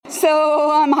So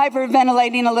I'm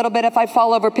hyperventilating a little bit. If I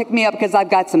fall over, pick me up because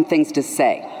I've got some things to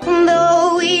say.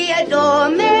 Though we adore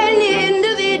men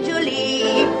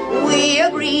individually, we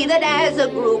agree that as a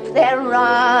group they're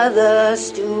rather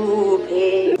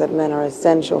stupid. That men are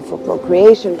essential for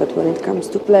procreation, but when it comes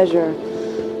to pleasure,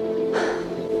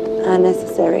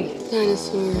 unnecessary.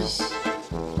 Dinosaurs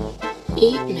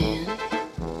eat man.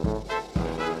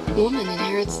 Woman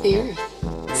inherits the earth.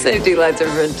 Safety lights are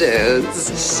for dudes.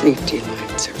 Safety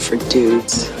lights are for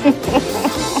dudes.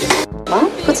 Well,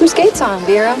 put some skates on.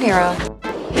 Be your own hero.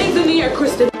 Hey, the New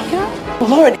Kristen.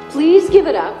 Lord. Please give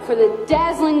it up for the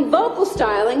dazzling vocal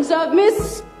stylings of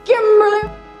Miss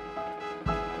Kimberly.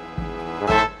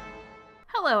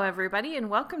 Hello, everybody, and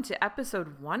welcome to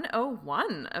episode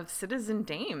 101 of Citizen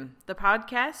Dame, the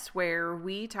podcast where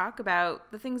we talk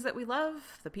about the things that we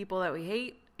love, the people that we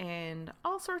hate, and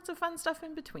all sorts of fun stuff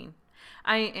in between.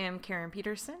 I am Karen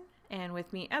Peterson, and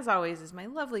with me, as always, is my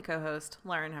lovely co-host,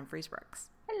 Lauren Humphreys-Brooks.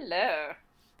 Hello.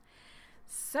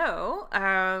 So,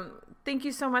 thank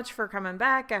you so much for coming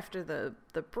back after the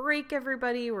break,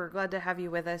 everybody. We're glad to have you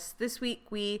with us. This week,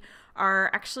 we are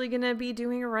actually going to be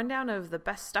doing a rundown of the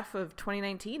best stuff of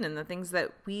 2019 and the things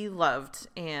that we loved,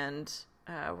 and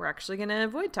we're actually going to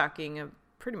avoid talking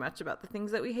pretty much about the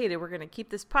things that we hated. We're going to keep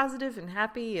this positive and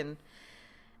happy and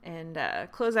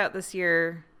close out this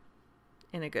year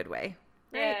in a good way.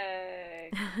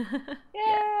 Right? Yay.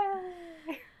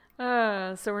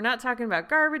 Yay. So we're not talking about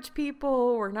garbage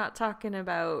people. We're not talking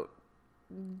about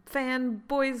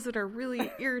fanboys that are really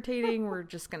irritating. We're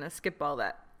just going to skip all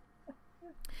that.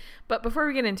 But before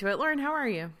we get into it, Lauren, how are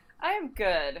you? I am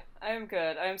good.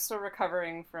 I'm still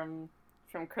recovering from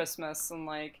Christmas and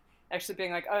actually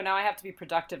being oh, now I have to be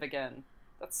productive again.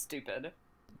 That's stupid.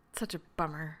 Such a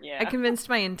bummer. Yeah. I convinced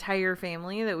my entire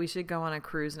family that we should go on a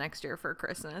cruise next year for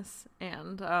Christmas.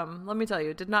 And let me tell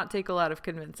you, it did not take a lot of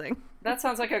convincing. That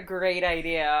sounds like a great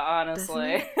idea,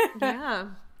 honestly.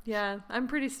 Yeah. I'm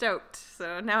pretty stoked.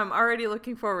 So now I'm already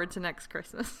looking forward to next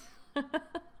Christmas.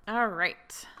 All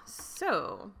right.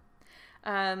 So,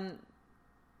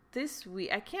 this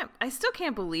week, I still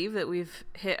can't believe that we've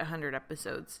hit 100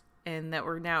 episodes. And that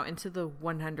we're now into the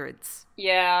 100s.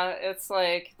 Yeah, it's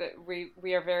that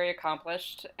we are very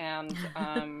accomplished and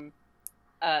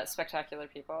spectacular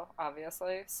people,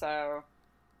 obviously. So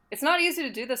it's not easy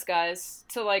to do this, guys,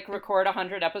 to record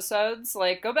 100 episodes.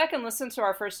 Go back and listen to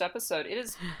our first episode. It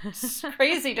is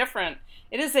crazy different.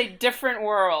 It is a different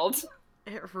world.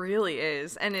 It really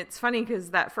is. And it's funny because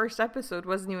that first episode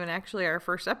wasn't even actually our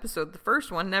first episode. The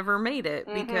first one never made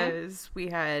it because we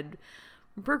had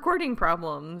recording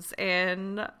problems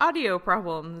and audio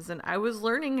problems, and I was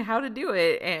learning how to do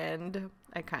it, and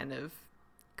I kind of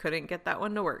couldn't get that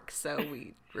one to work, so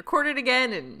we recorded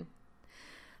again, and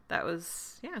that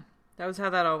was how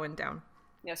that all went down.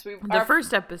 Yes, the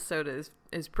first episode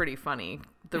is pretty funny,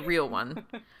 the real one.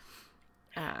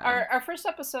 Our first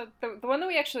episode, the one that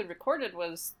we actually recorded,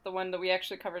 was the one that we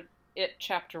actually covered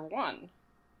chapter 1.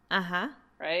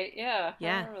 Right? Yeah. I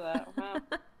remember that. Wow.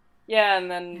 Yeah, and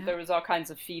then there was all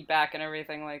kinds of feedback and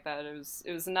everything like that. It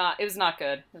was not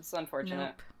good. It's unfortunate.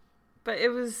 Nope. But it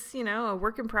was, a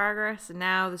work in progress, and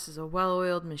now this is a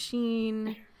well-oiled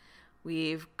machine.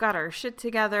 We've got our shit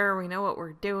together. We know what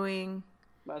we're doing.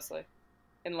 Mostly.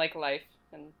 In life.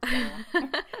 And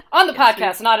on the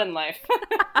podcast, not in life.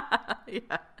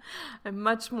 Yeah. I'm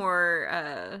much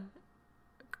more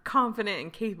confident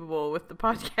and capable with the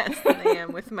podcast than I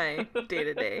am with my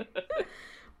day-to-day.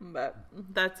 But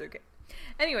that's okay.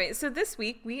 Anyway, so this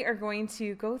week we are going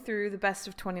to go through the best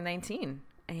of 2019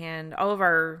 and all of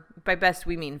our, by best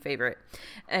we mean favorite.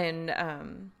 And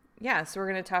so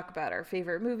we're going to talk about our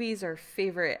favorite movies, our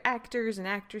favorite actors and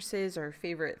actresses, our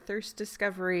favorite thirst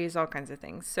discoveries, all kinds of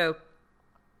things. So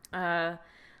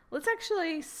let's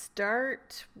actually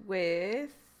start with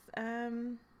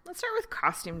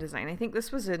costume design. I think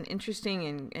this was an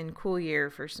interesting and cool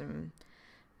year for some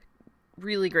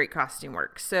really great costume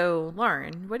work. So,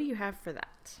 Lauren, what do you have for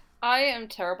that? I am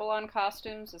terrible on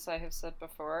costumes, as I have said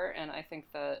before, and I think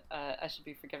that I should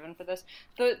be forgiven for this.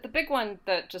 The big one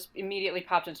that just immediately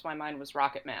popped into my mind was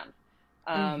Rocket Man,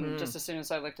 just as soon as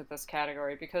I looked at this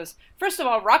category, because, first of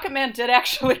all, Rocket Man did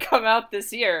actually come out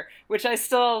this year, which I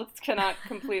still cannot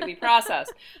completely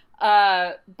process.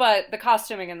 But the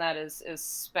costuming in that is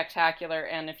spectacular,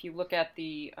 and if you look at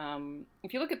the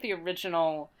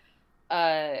original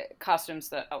costumes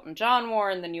that Elton John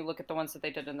wore, and then you look at the ones that they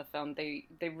did in the film, they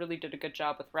really did a good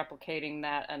job with replicating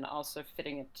that and also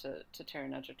fitting it to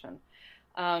Taron Egerton.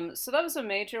 So that was a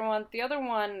major one. The other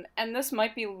one, and this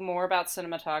might be more about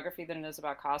cinematography than it is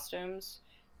about costumes,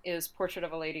 is Portrait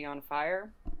of a Lady on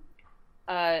Fire.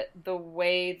 the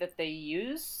way that they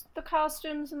use the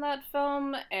costumes in that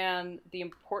film and the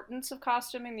importance of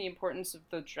costuming, the importance of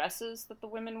the dresses that the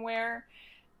women wear,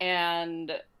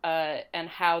 and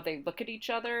how they look at each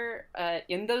other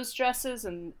in those dresses,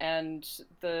 and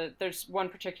there's one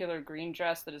particular green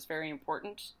dress that is very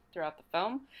important throughout the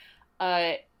film.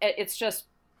 It's just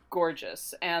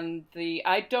gorgeous, and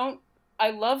I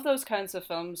love those kinds of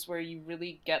films where you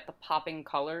really get the popping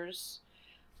colors.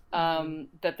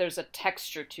 That there's a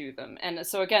texture to them. And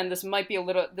so again, this might be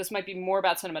more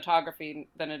about cinematography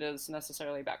than it is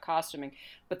necessarily about costuming,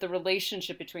 but the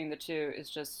relationship between the two is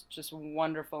just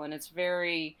wonderful, and it's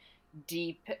very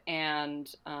deep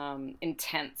and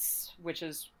intense, which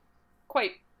is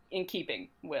quite in keeping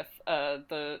with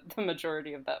the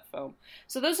majority of that film.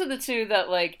 So those are the two that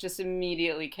like just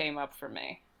immediately came up for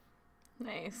me.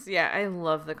 Nice. Yeah, I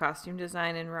love the costume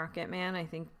design in Rocket Man. I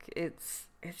think it's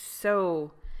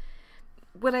so...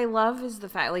 What I love is the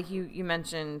fact, like you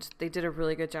mentioned, they did a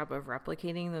really good job of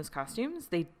replicating those costumes.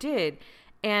 They did,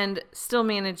 and still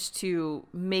managed to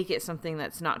make it something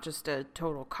that's not just a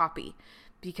total copy,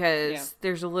 because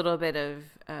there's a little bit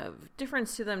of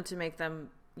difference to them to make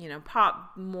them,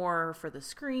 pop more for the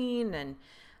screen, and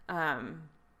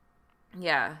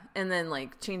and then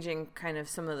like changing kind of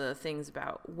some of the things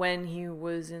about when he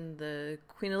was in the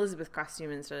Queen Elizabeth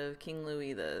costume instead of King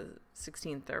Louis the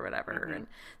 16th or whatever, and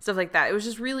stuff like that. It was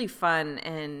just really fun,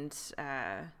 and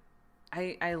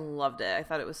I loved it. I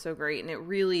thought it was so great, and it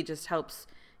really just helps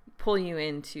pull you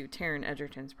into Taron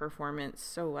Egerton's performance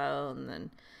so well. And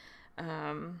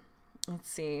then let's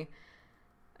see,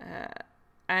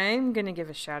 I'm gonna give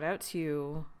a shout out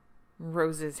to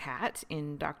Rose's hat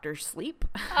in Dr. Sleep.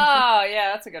 Oh,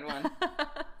 yeah, that's a good one.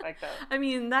 Like that. I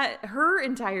mean, her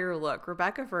entire look,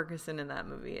 Rebecca Ferguson in that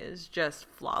movie, is just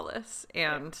flawless,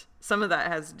 and some of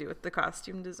that has to do with the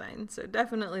costume design, so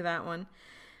definitely that one.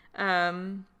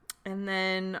 And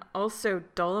then also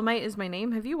Dolomite Is My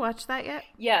Name. Have you watched that yet?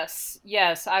 Yes.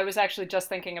 I was actually just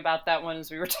thinking about that one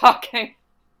as we were talking.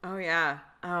 Oh, yeah.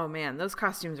 Oh, man, those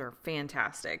costumes are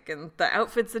fantastic, and the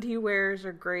outfits that he wears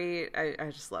are great. I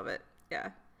just love it.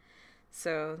 Yeah.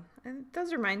 So,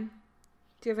 those are mine.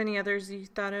 Do you have any others you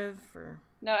thought of? Or?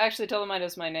 No, actually, Dolomite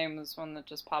Is My Name was one that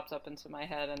just popped up into my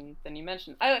head, and then you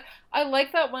mentioned. I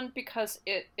like that one because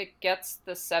it gets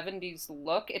the 70s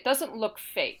look. It doesn't look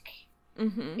fake.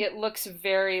 Mm-hmm. It looks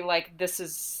very like this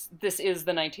is the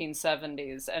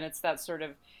 1970s, and it's that sort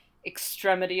of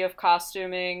extremity of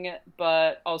costuming,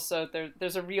 but also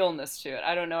there's a realness to it.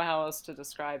 I don't know how else to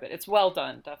describe it. It's well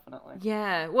done, definitely.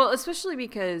 Yeah, well, especially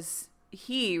because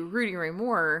Rudy Ray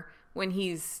Moore, when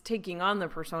he's taking on the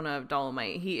persona of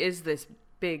Dolomite, he is this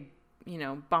big,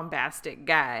 bombastic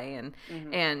guy,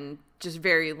 and just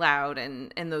very loud,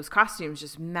 and those costumes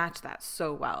just match that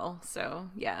so well. So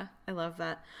yeah, I love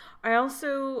that. I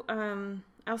also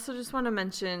just want to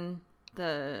mention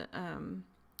the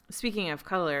speaking of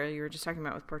color, you were just talking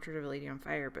about with Portrait of a Lady on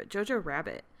Fire, but Jojo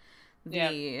Rabbit,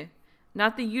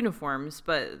 not the uniforms,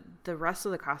 but the rest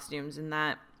of the costumes in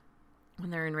that, when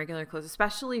they're in regular clothes,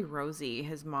 especially Rosie,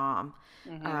 his mom,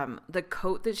 the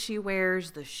coat that she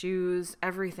wears, the shoes,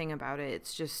 everything about it,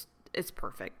 it's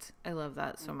perfect. I love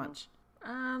that so much.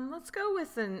 Let's go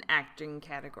with an acting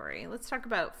category. Let's talk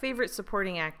about favorite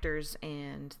supporting actors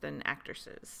and then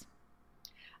actresses.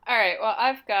 All right, well,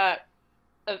 I've got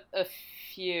a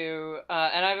few,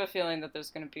 and I have a feeling that there's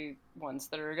going to be ones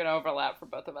that are going to overlap for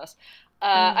both of us.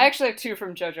 I actually have two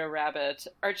from Jojo Rabbit.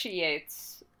 Archie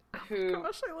Yates, who, oh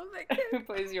gosh, I love that kid. who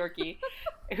plays Yorkie,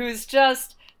 who's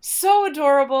just so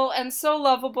adorable and so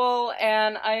lovable,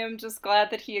 and I am just glad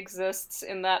that he exists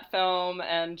in that film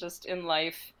and just in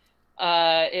life.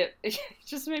 It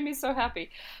just made me so happy.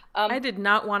 I did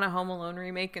not want a Home Alone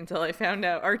remake until I found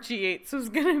out Archie Yates was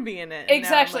going to be in it.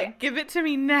 Exactly. Like, give it to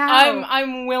me now.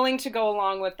 I'm willing to go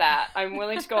along with that. I'm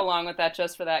willing to go along with that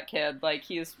just for that kid. Like,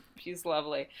 he's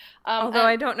lovely. Although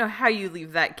I don't know how you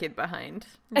leave that kid behind,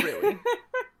 really.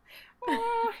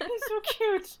 Oh, he's so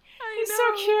cute. He's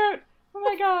so cute. Oh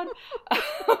my god.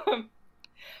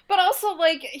 But also,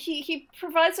 like, he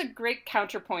provides a great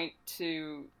counterpoint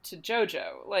to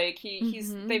Jojo. Like,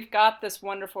 they've got this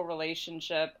wonderful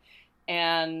relationship,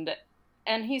 and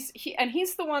he's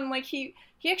the one, like, he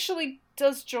actually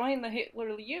does join the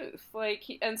Hitler Youth. Like,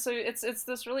 and so it's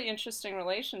this really interesting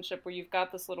relationship where you've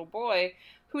got this little boy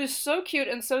who is so cute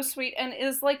and so sweet and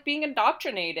is, like, being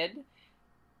indoctrinated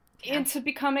into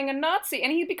becoming a Nazi,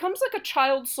 and he becomes like a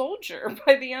child soldier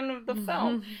by the end of the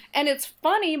film. And it's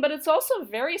funny, but it's also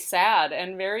very sad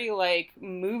and very like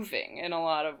moving in a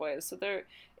lot of ways. So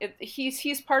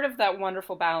he's part of that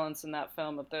wonderful balance in that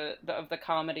film of the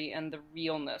comedy and the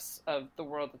realness of the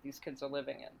world that these kids are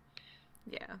living in.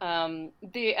 Yeah.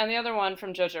 The other one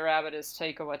from Jojo Rabbit is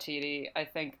Taika Waititi. I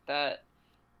think that,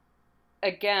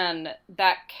 again,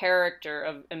 that character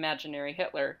of imaginary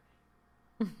Hitler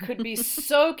could be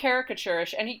so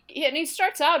caricaturish, and he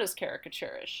starts out as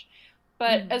caricaturish,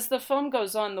 but as the film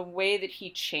goes on, the way that he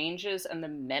changes and the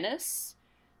menace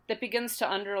that begins to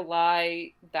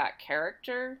underlie that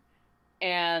character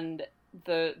and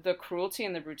the cruelty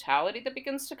and the brutality that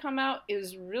begins to come out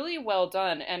is really well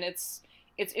done. And it's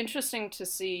interesting to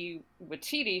see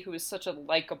Waititi, who is such a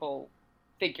likable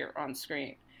figure on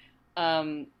screen,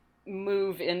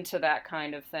 move into that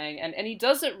kind of thing, and he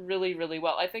does it really, really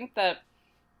well. I think that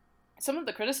some of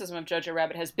the criticism of Jojo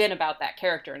Rabbit has been about that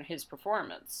character and his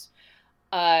performance.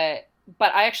 But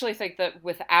I actually think that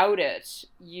without it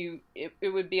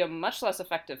would be a much less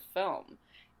effective film.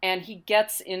 And he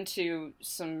gets into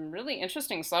some really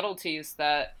interesting subtleties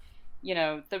that we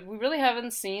really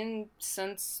haven't seen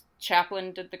since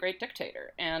Chaplin did The Great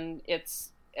Dictator. And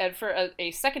for a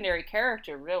secondary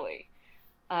character, really,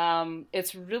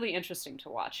 it's really interesting to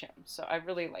watch him. So I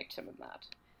really liked him in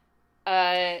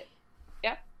that.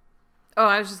 Yeah. Oh,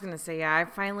 I was just gonna say, yeah, I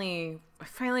finally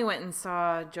went and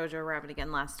saw Jojo Rabbit again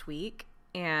last week,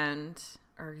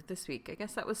 or this week. I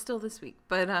guess that was still this week,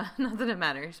 but not that it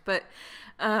matters. But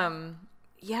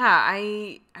yeah,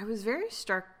 I was very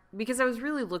struck because I was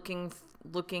really looking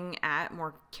at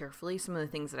more carefully some of the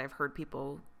things that I've heard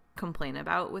people complain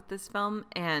about with this film,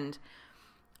 and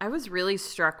I was really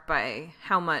struck by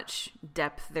how much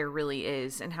depth there really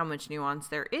is and how much nuance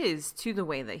there is to the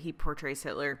way that he portrays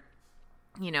Hitler.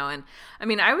 And I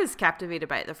mean, I was captivated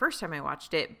by it the first time I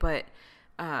watched it, but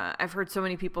I've heard so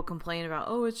many people complain about,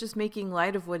 oh, it's just making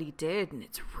light of what he did, and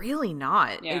it's really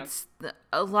not. Yeah. It's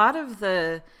a lot of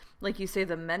the, like you say,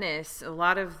 the menace, a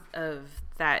lot of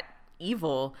that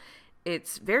evil,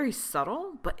 it's very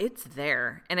subtle, but it's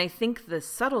there. And I think the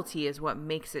subtlety is what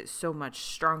makes it so much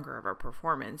stronger of a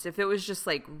performance. If it was just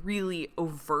like really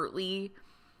overtly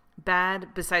bad,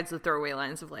 besides the throwaway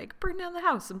lines of like burn down the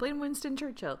house and blame Winston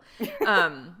Churchill,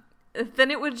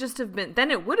 then it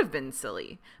would have been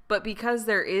silly. But because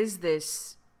there is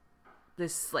this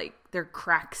like, there are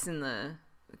cracks in the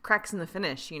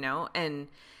finish, and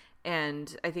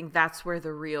I think that's where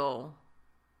the real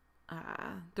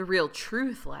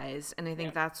truth lies, and I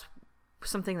think that's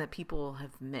something that people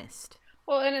have missed.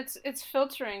 Well, and it's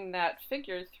filtering that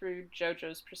figure through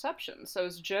Jojo's perception. So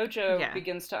as Jojo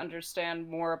begins to understand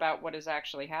more about what is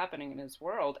actually happening in his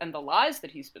world and the lies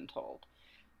that he's been told,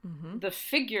 the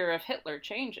figure of Hitler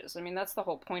changes. I mean, that's the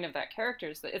whole point of that character,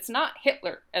 is that it's not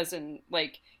Hitler, as in,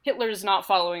 like, Hitler's not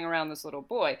following around this little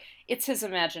boy. It's his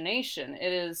imagination.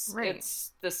 It is,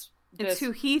 it's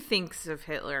who he thinks of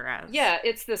Hitler as. Yeah,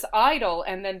 it's this idol,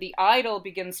 and then the idol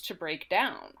begins to break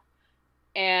down.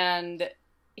 And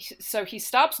so he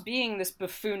stops being this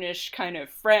buffoonish kind of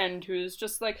friend who's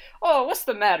just like, oh, what's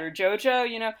the matter,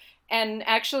 Jojo, and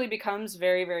actually becomes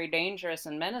very, very dangerous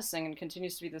and menacing and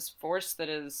continues to be this force that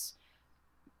is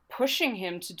pushing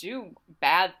him to do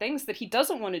bad things that he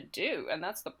doesn't want to do. And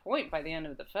that's the point by the end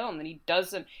of the film, that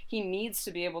he needs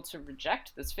to be able to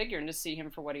reject this figure and to see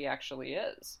him for what he actually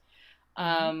is.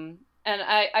 And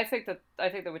I think that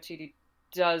Waititi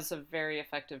does a very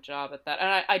effective job at that.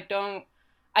 And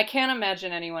I can't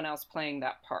imagine anyone else playing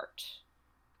that part.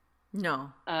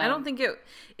 No, I don't think it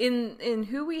in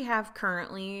who we have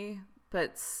currently,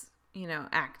 but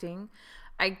acting.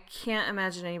 I can't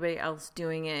imagine anybody else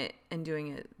doing it and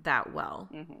doing it that well.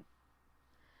 Mm-hmm.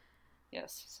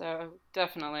 Yes, so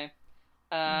definitely.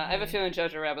 I have a feeling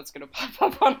Jojo Rabbit's going to pop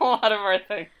up on a lot of our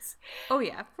things. Oh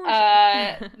yeah, for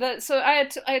sure. So I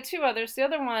had two others. The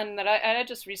other one that I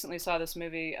just recently saw this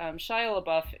movie, Shia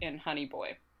LaBeouf in Honey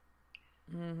Boy.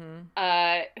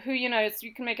 Mm-hmm. Who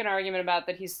you can make an argument about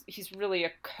that he's really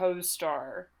a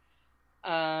co-star.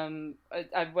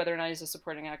 Whether or not he's a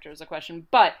supporting actor is a question,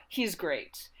 but he's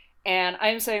great. And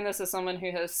I'm saying this as someone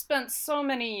who has spent so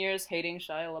many years hating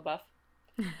Shia LaBeouf.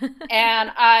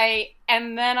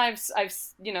 and then I've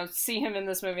see him in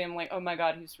this movie. I'm like, oh my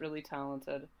god, he's really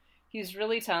talented. He's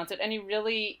really talented, and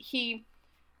he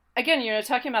again, you're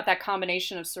talking about that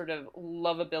combination of sort of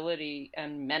lovability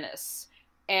and menace.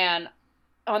 And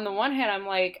on the one hand, I'm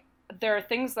like, there are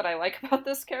things that I like about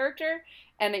this character,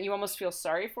 and that you almost feel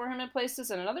sorry for him in places,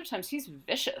 and at other times he's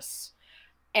vicious,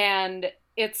 and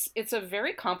it's a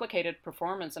very complicated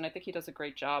performance, and I think he does a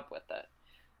great job with it.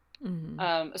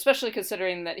 Especially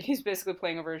considering that he's basically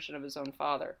playing a version of his own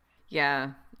father.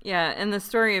 Yeah. Yeah, and the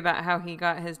story about how he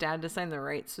got his dad to sign the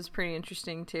rights was pretty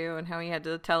interesting too, and how he had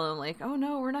to tell him like, "Oh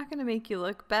no, we're not going to make you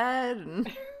look bad."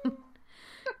 And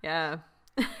yeah.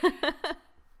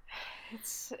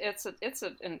 It's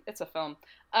a film.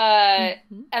 And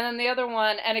then the other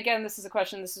one, and again, this is a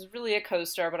question. This is really a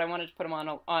co-star, but I wanted to put him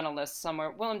on a list somewhere.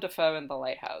 Willem Dafoe in The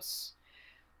Lighthouse.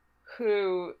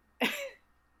 Who?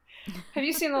 Have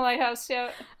you seen The Lighthouse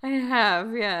yet? I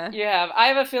have, yeah. You have. I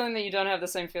have a feeling that you don't have the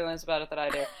same feelings about it that I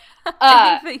do.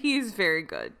 I think that he's very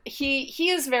good. He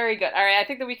is very good. All right, I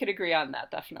think that we could agree on that,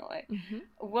 definitely.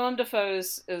 Willem Dafoe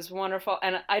is wonderful,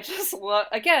 and I just love,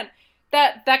 again,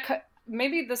 that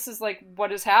maybe this is like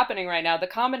what is happening right now, the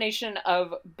combination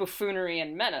of buffoonery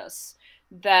and menace,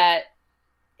 that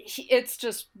it's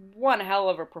just one hell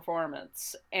of a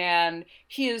performance, and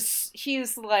he's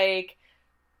like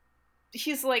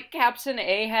Captain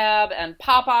Ahab and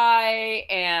Popeye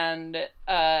and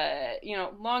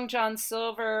Long John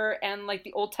Silver and like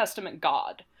the Old Testament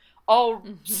God, all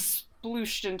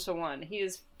splooshed into one. He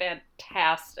is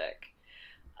fantastic.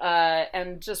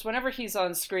 And just whenever he's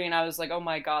on screen, I was like, oh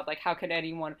my God, like how can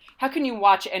you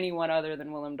watch anyone other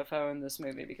than Willem Dafoe in this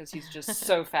movie? Because he's just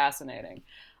so fascinating.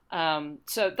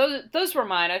 So those were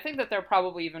mine. I think that there are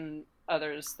probably even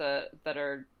others that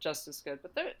are just as good,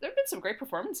 but there have been some great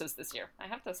performances this year, I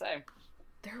have to say.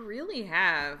 There really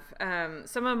have.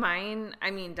 Some of mine,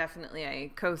 I mean, definitely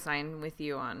I co-sign with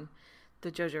you on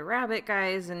the Jojo Rabbit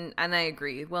guys, and I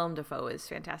agree, Willem Dafoe is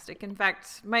fantastic. In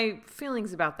fact, my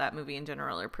feelings about that movie in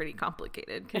general are pretty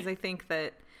complicated, because I think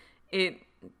that it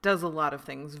does a lot of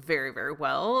things very, very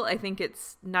well. I think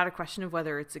it's not a question of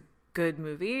whether it's a good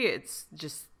movie, it's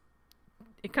just,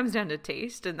 it comes down to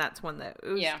taste, and that's one that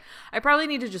I probably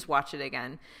need to just watch it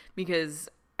again, because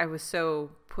I was so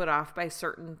put off by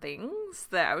certain things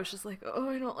that I was just like,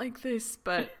 oh, I don't like this,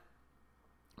 but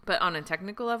on a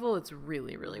technical level, it's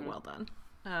really, really well done.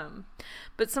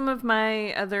 But some of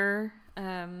my other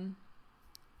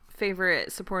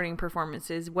favorite supporting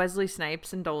performances, Wesley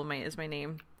Snipes in Dolomite Is My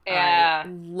Name. Yeah. I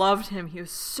loved him. He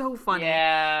was so funny.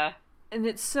 Yeah. And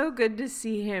it's so good to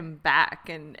see him back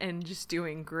and just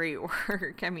doing great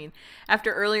work. I mean,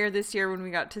 after earlier this year when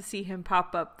we got to see him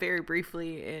pop up very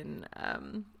briefly in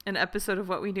an episode of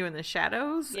What We Do in the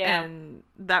Shadows, and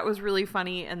that was really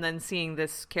funny. And then seeing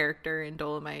this character in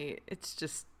Dolomite, it's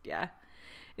just,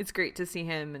 it's great to see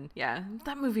him. And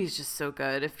that movie is just so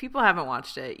good. If people haven't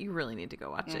watched it, you really need to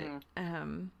go watch it.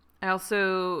 I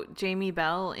also, Jamie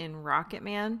Bell in Rocket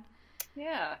Man.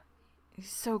 Yeah. He's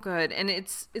so good. And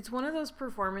it's one of those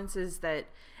performances that,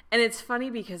 and it's funny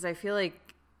because I feel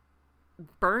like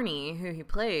Bernie, who he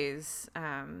plays,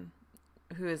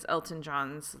 who is Elton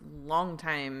John's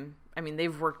longtime, I mean,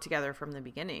 they've worked together from the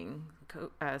beginning,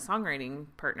 songwriting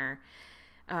partner.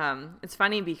 It's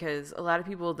funny because a lot of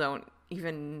people don't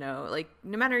even know, like,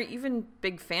 no matter, even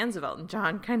big fans of Elton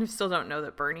John kind of still don't know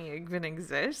that Bernie even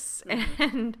exists.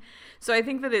 And so I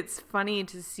think that it's funny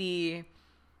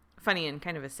in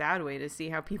kind of a sad way to see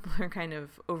how people are kind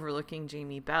of overlooking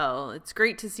Jamie Bell. It's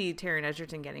great to see Taron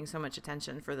Egerton getting so much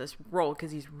attention for this role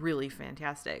because he's really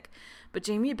fantastic. But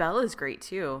Jamie Bell is great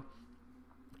too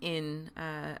in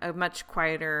a much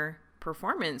quieter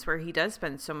performance where he does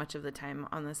spend so much of the time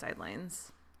on the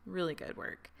sidelines. Really good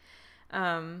work.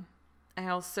 I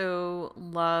also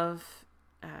love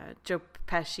Joe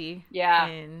Pesci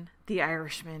in The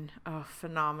Irishman. Oh,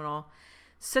 phenomenal.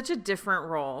 Such a different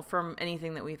role from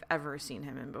anything that we've ever seen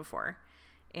him in before.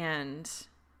 And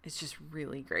it's just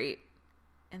really great.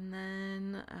 And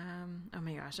then, oh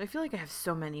my gosh, I feel like I have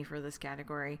so many for this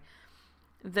category.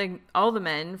 All the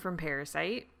men from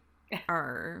Parasite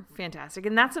are fantastic.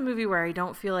 And that's a movie where I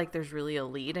don't feel like there's really a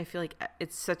lead. I feel like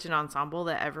it's such an ensemble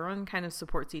that everyone kind of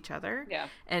supports each other. Yeah.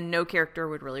 And no character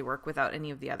would really work without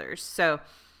any of the others. So,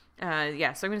 so I'm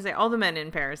going to say All the Men in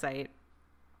Parasite.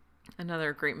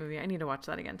 Another great movie. I need to watch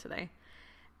that again today.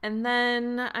 And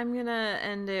then I'm going to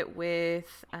end it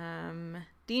with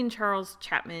Dean Charles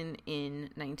Chapman in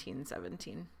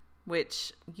 1917,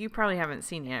 which you probably haven't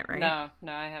seen yet, right?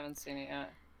 No, I haven't seen it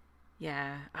yet.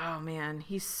 Yeah. Oh, man.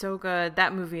 He's so good.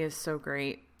 That movie is so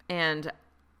great. And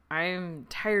I'm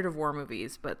tired of war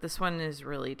movies, but this one is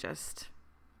really just,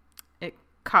 it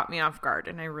caught me off guard,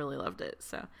 and I really loved it.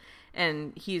 So,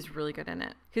 and he's really good in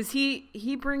it because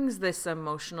he brings this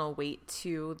emotional weight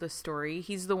to the story.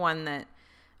 He's the one that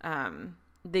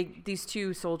these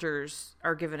two soldiers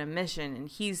are given a mission, and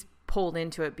he's pulled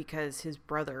into it because his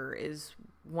brother is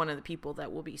one of the people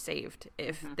that will be saved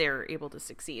if they're able to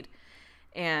succeed.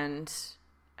 And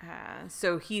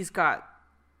so he's got,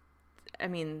 I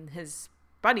mean, his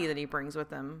buddy that he brings with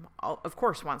him, of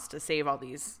course, wants to save all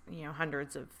these,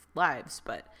 hundreds of lives,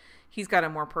 but he's got a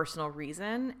more personal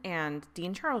reason. And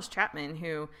Dean Charles Chapman,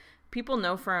 who people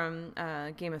know from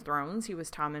Game of Thrones, he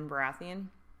was Tommen Baratheon.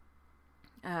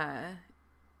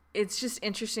 It's just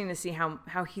interesting to see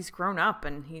how he's grown up,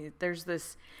 and there's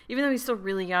this, even though he's still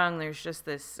really young, there's just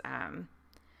this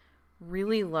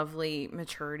really lovely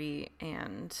maturity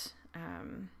and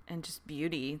just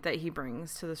beauty that he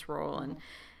brings to this role,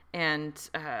 and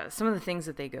some of the things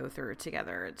that they go through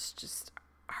together, it's just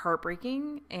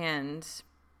heartbreaking,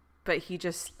 but he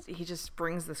just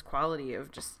brings this quality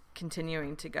of just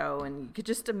continuing to go, and you could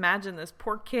just imagine this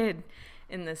poor kid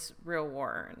in this real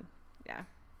war. And yeah.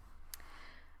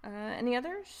 Any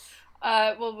others?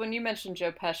 Well, when you mentioned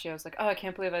Joe Pesci, I was like, oh, I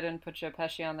can't believe I didn't put Joe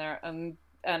Pesci on there. And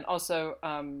also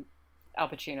Al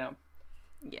Pacino.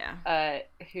 Yeah.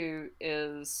 Who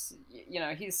is,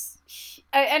 he's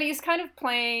kind of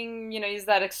playing, he's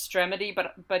that extremity,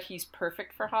 but he's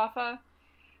perfect for Hoffa.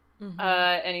 Mm-hmm.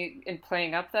 And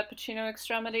playing up that Pacino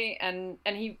extremity, and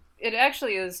it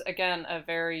actually is, again, a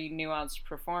very nuanced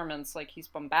performance. Like, he's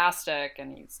bombastic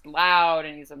and he's loud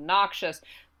and he's obnoxious,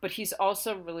 but he's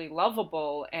also really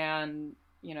lovable. And,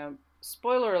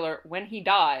 spoiler alert, when he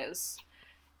dies,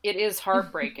 it is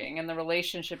heartbreaking. And the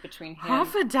relationship between him...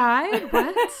 Hoffa died?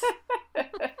 What?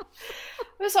 I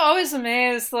was always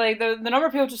amazed, like, the number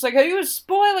of people just like, oh, he was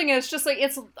spoiling it. It's just like,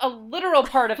 it's a literal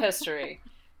part of history.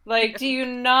 Like, do you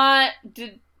not...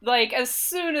 as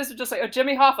soon as it's just like, oh,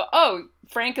 Jimmy Hoffa, oh,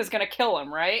 Frank is going to kill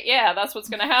him, right? Yeah, that's what's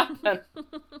going to happen.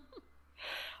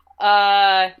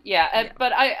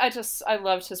 But I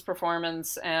loved his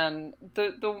performance, and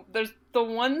there's the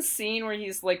one scene where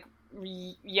he's like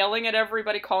yelling at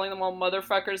everybody, calling them all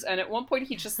motherfuckers, and at one point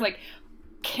he just like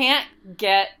can't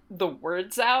get the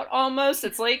words out almost.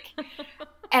 It's like,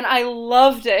 and I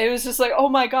loved it. It was just like, oh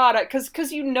my God, because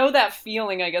that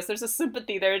feeling, I guess there's a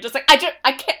sympathy there. Just like, I can't.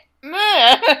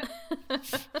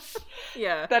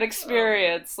 Yeah, that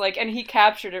experience, and he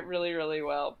captured it really, really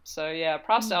well. So yeah,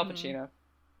 props to Al Pacino.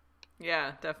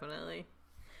 Yeah, definitely.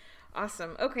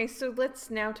 Awesome. Okay, so let's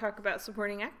now talk about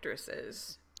supporting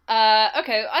actresses.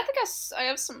 Okay, I think I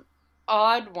have some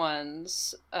odd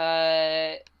ones.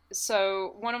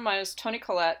 So one of mine is Toni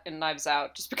Collette in Knives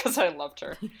Out, just because I loved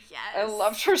her. Yes. I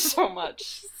loved her so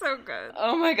much. So good.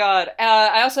 Oh my God.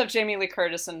 I also have Jamie Lee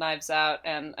Curtis in Knives Out,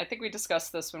 and I think we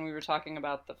discussed this when we were talking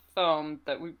about the film,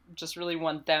 that we just really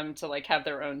want them to have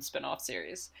their own spin-off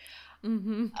series.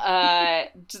 Mm-hmm.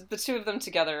 The two of them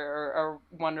together are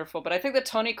wonderful, but I think that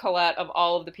Toni Collette, of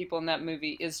all of the people in that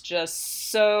movie, is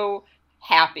just so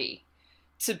happy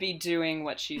to be doing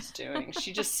what she's doing.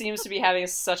 She just seems to be having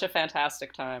such a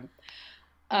fantastic time.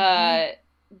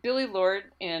 Billie Lourd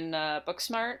in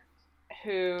Booksmart,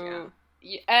 who...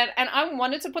 Yeah. And I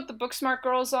wanted to put the Booksmart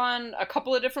girls on a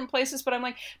couple of different places, but I'm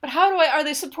like, but are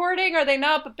they supporting? Are they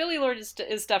not? But Billie Lourd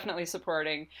is definitely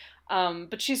supporting.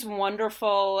 But she's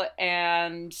wonderful,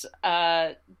 and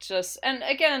and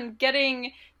again,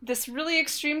 getting this really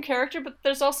extreme character, but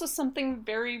there's also something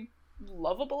very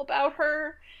lovable about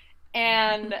her.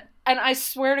 And I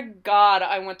swear to God,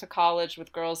 I went to college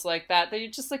with girls like that. They're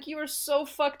just like, you are so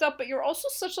fucked up, but you're also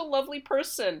such a lovely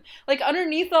person. Like,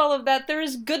 underneath all of that, there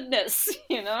is goodness,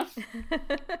 Yeah.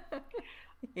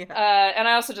 And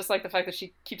I also just like the fact that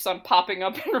she keeps on popping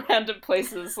up in random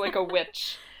places like a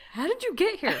witch. How did you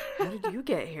get here? How did you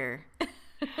get here?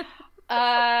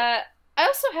 I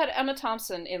also had Emma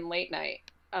Thompson in Late Night.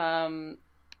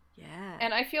 Yeah.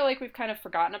 And I feel like we've kind of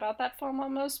forgotten about that film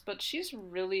almost, but she's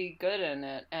really good in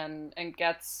it, and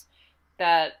gets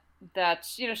that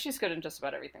she's good in just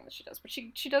about everything that she does. But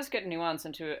she does get nuance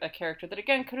into a character that,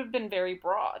 again, could have been very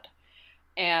broad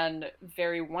and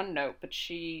very one note, but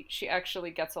she actually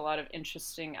gets a lot of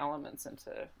interesting elements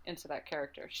into that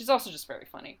character. She's also just very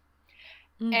funny.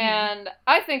 Mm-hmm. And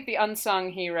I think the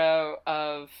unsung hero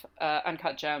of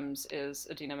Uncut Gems is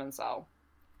Idina Menzel.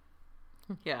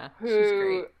 Yeah, she's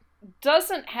great.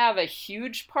 Doesn't have a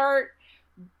huge part,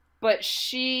 but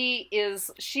she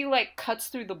cuts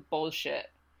through the bullshit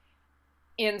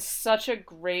in such a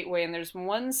great way. And there's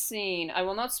one scene, I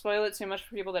will not spoil it too much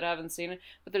for people that haven't seen it,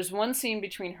 but there's one scene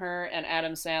between her and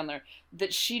Adam Sandler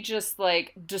that she just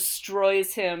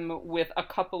destroys him with a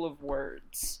couple of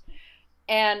words.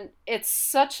 And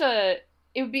it's it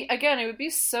would be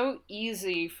so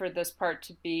easy for this part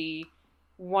to be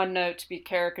one note, to be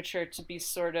caricatured, to be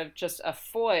sort of just a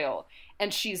foil,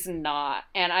 and she's not.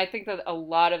 And I think that a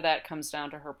lot of that comes down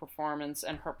to her performance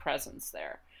and her presence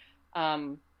there.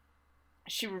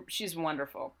 She's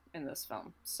wonderful in this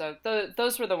film. So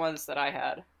those were the ones that I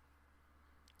had.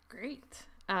 Great.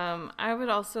 I would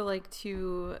also like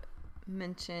to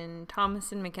mention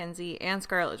Thomasin McKenzie and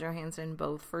Scarlett Johansson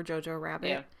both for Jojo Rabbit.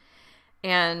 Yeah.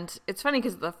 And it's funny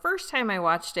because the first time I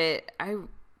watched it, I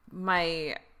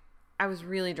was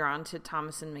really drawn to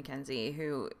Thomasin McKenzie,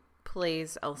 who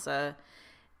plays Elsa,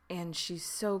 and she's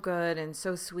so good and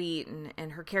so sweet,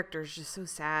 and her character is just so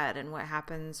sad, and what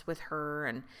happens with her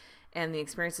and the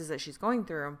experiences that she's going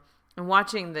through. And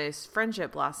watching this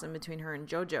friendship blossom between her and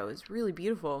Jojo is really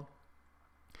beautiful.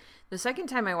 The second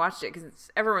time I watched it, because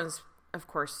everyone's, of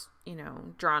course,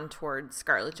 drawn towards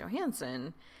Scarlett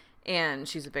Johansson, and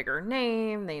she's a bigger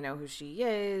name. They know who she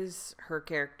is. Her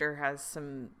character has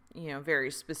some,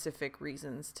 very specific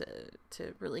reasons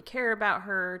to really care about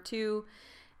her too.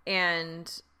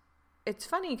 And it's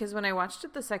funny because when I watched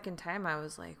it the second time, I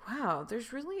was like, wow,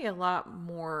 there's really a lot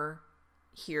more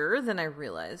here than I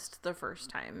realized the first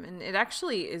time. And it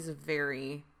actually is a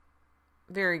very,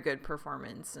 very good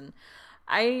performance. And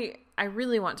I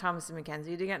really want Thomasin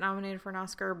McKenzie to get nominated for an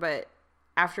Oscar, but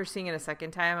after seeing it a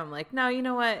second time, I'm like, no, you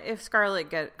know what? If Scarlett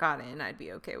got in, I'd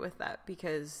be okay with that,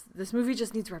 because this movie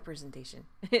just needs representation.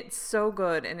 It's so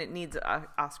good, and it needs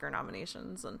Oscar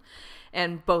nominations,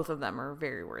 and both of them are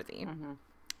very worthy. Mm-hmm.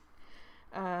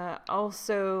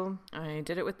 Also, I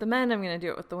did it with the men. I'm going to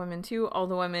do it with the women too. All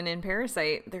the women in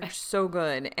Parasite, they're so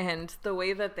good. And the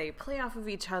way that they play off of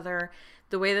each other,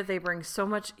 the way that they bring so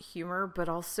much humor, but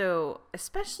also,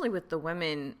 especially with the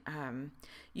women,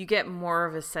 you get more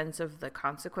of a sense of the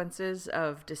consequences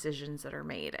of decisions that are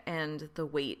made and the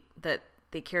weight that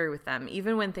they carry with them.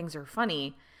 Even when things are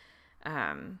funny,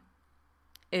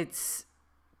 it's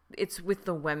with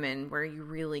the women where you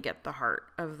really get the heart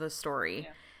of the story. Yeah.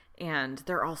 And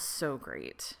they're all so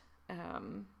great.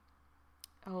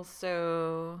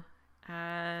 Also,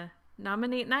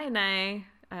 nominate Nai,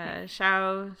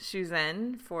 Xiao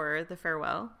Shuzhen for The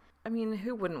Farewell. I mean,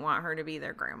 who wouldn't want her to be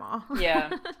their grandma?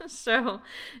 Yeah. So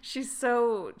she's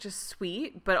so just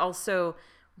sweet, but also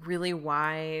really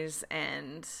wise,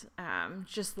 and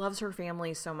just loves her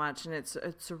family so much. And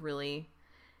it's a really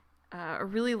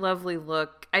lovely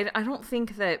look. I don't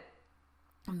think that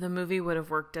the movie would have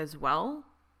worked as well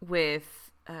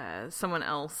with someone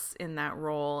else in that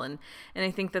role, and I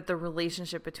think that the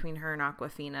relationship between her and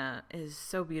Awkwafina is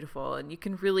so beautiful, and you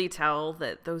can really tell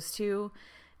that those two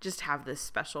just have this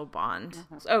special bond.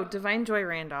 Mm-hmm. Oh, Divine Joy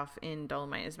Randolph in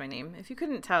Dolomite Is My Name. If you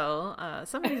couldn't tell,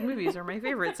 some of these movies are my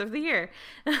favorites of the year.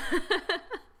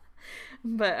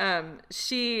 But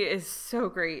she is so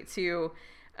great too.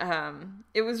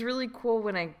 It was really cool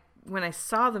when I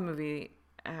saw the movie.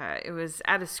 It was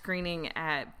at a screening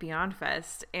at Beyond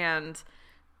Fest, and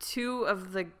two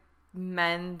of the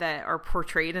men that are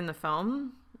portrayed in the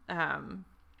film, I'm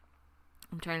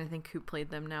trying to think who played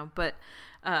them now, but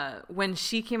when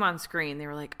she came on screen, they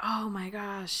were like, oh my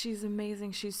gosh, she's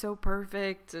amazing, she's so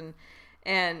perfect, and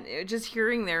just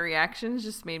hearing their reactions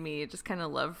just made me just kind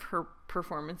of love her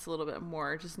performance a little bit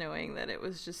more, just knowing that it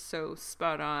was just so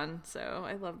spot on. So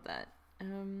I love that.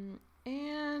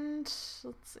 And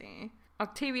let's see,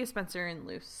 Octavia Spencer in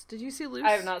Luce. Did you see Luce?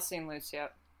 I have not seen Luce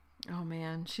yet. Oh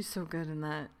man, she's so good in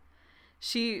that.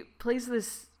 She plays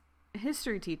this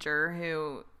history teacher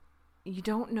who you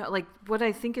don't know, like, what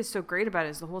I think is so great about it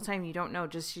is the whole time you don't know,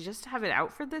 does she just have it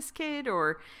out for this kid,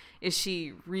 or is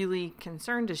she really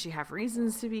concerned? Does she have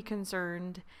reasons to be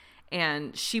concerned?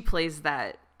 And she plays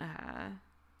that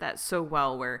so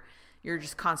well, where you're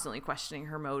just constantly questioning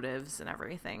her motives and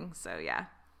everything. So yeah,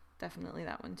 definitely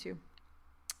that one too.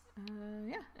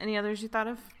 Yeah. Any others you thought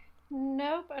of?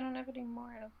 Nope, I don't have any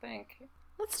more, I don't think.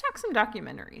 Let's talk some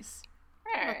documentaries.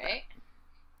 All right.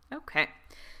 Okay.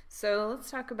 So let's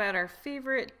talk about our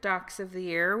favorite docs of the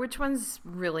year. Which ones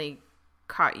really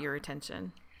caught your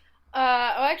attention?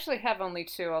 I actually have only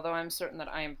two, although I'm certain that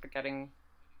I am forgetting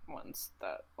ones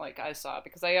that I saw,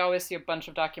 because I always see a bunch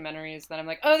of documentaries, then I'm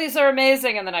like, oh, these are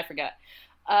amazing, and then I forget.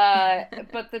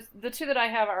 But the two that I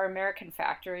have are American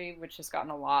Factory, which has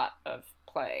gotten a lot of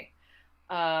play.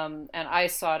 And I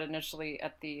saw it initially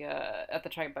at the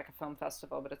Tribeca Film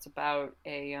Festival, but it's about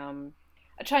a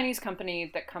Chinese company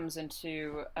that comes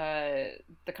into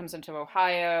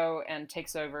Ohio and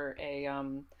takes over I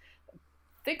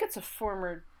think it's a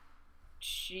former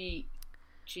GM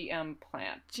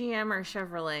plant. GM or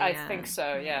Chevrolet. I think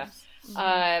so, yeah.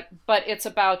 Mm-hmm. But it's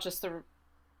about just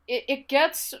it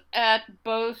gets at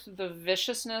both the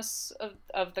viciousness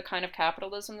of the kind of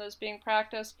capitalism that's being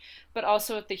practiced, but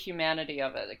also at the humanity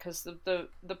of it, because the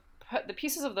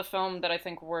pieces of the film that I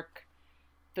think work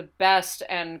the best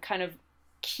and kind of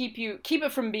keep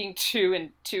it from being too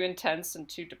intense and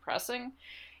too depressing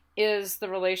is the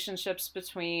relationships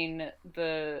between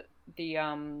the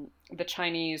the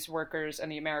Chinese workers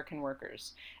and the American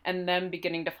workers, and them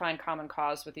beginning to find common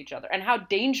cause with each other, and how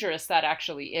dangerous that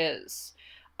actually is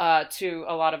to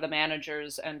a lot of the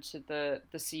managers and to the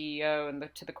CEO and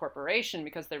to the corporation,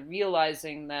 because they're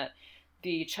realizing that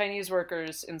the Chinese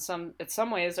workers in some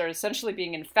ways are essentially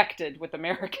being infected with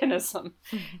Americanism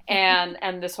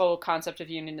and this whole concept of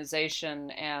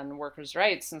unionization and workers'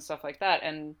 rights and stuff like that.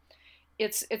 And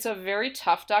it's a very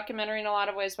tough documentary in a lot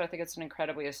of ways, but I think it's an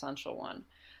incredibly essential one.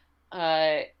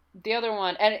 The other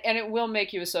one, and it will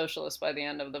make you a socialist by the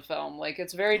end of the film. Like,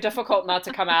 it's very difficult not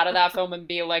to come out of that film and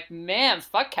be like, man,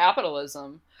 fuck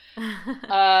capitalism.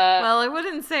 Well, I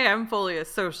wouldn't say I'm fully a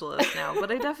socialist now,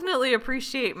 but I definitely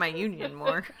appreciate my union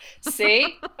more.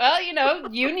 See? Well,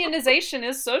 unionization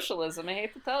is socialism, I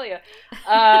hate to tell you.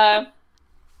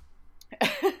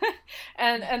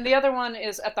 And the other one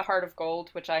is At the Heart of Gold,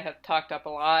 which I have talked up a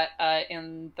lot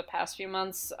in the past few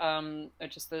months,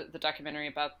 which is the documentary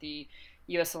about the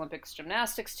U.S. Olympics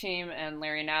gymnastics team and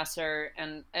Larry Nassar.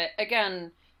 And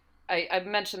again, I've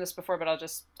mentioned this before, but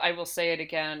I will say it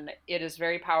again. It is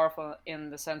very powerful in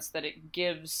the sense that it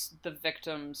gives the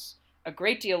victims a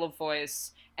great deal of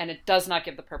voice, and it does not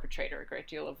give the perpetrator a great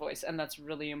deal of voice. And that's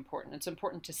really important. It's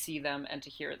important to see them and to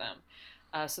hear them.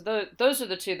 So those are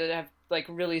the two that have like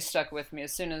really stuck with me.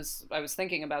 As soon as I was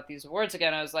thinking about these awards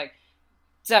again, I was like,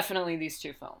 definitely these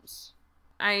two films.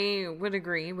 I would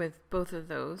agree with both of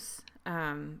those.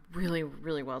 Really,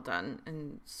 really well done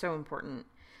and so important.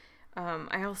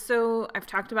 I've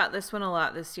talked about this one a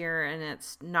lot this year, and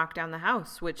it's Knock Down the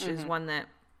House, which is one that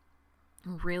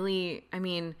really, I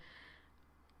mean,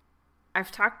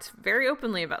 I've talked very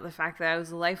openly about the fact that I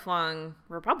was a lifelong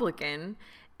Republican,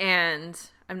 and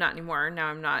I'm not anymore. Now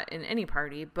I'm not in any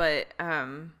party, but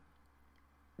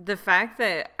the fact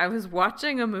that I was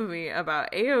watching a movie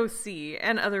about AOC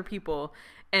and other people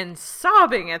and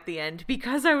sobbing at the end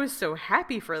because I was so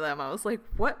happy for them. I was like,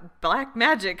 what black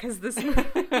magic has this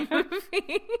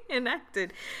movie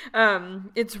enacted?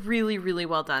 It's really, really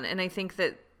well done. And I think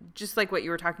that just like what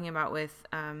you were talking about with,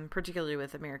 particularly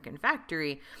with American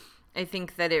Factory, I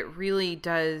think that it really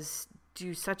does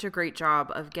do such a great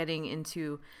job of getting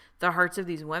into the hearts of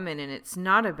these women. And it's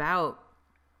not about,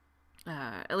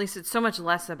 at least it's so much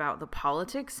less about the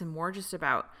politics and more just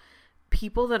about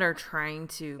people that are trying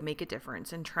to make a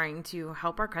difference and trying to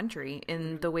help our country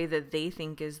in the way that they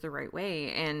think is the right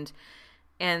way.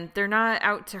 And they're not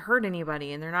out to hurt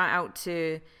anybody, and they're not out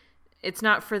to, it's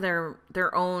not for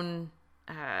their own,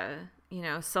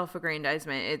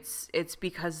 self-aggrandizement. It's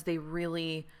because they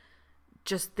really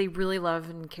love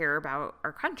and care about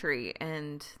our country,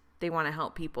 and they want to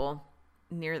help people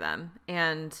near them.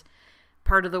 And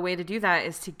part of the way to do that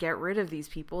is to get rid of these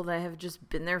people that have just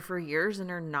been there for years and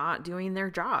are not doing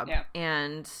their job. Yeah.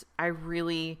 And I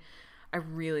really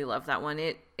love that one.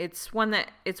 It's one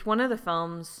of the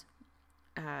films,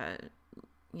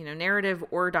 narrative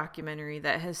or documentary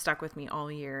that has stuck with me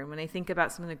all year. And when I think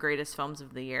about some of the greatest films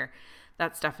of the year,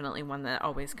 that's definitely one that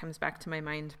always comes back to my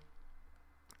mind.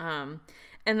 And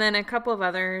then a couple of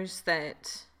others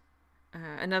that,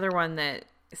 another one that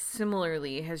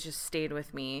similarly has just stayed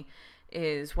with me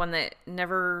is one that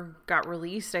never got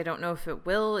released. I don't know if it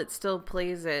will. It still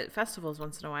plays at festivals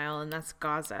once in a while, and that's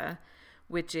Gaza,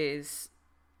 which is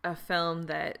a film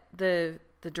that the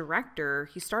director,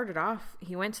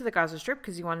 he went to the Gaza Strip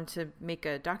because he wanted to make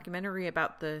a documentary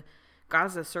about the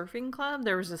Gaza Surfing Club.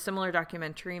 There was a similar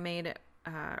documentary made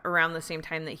around the same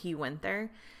time that he went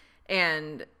there.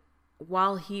 And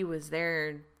while he was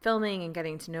there filming and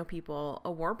getting to know people,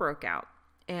 a war broke out.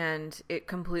 And it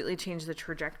completely changed the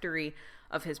trajectory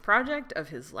of his project, of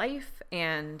his life.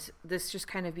 And this just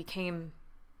kind of became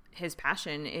his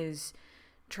passion, is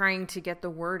trying to get the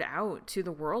word out to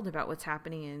the world about what's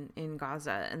happening in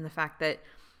Gaza. And the fact that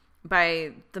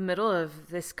by the middle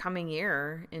of this coming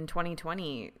year in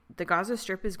 2020, the Gaza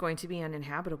Strip is going to be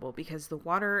uninhabitable because the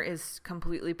water is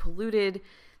completely polluted.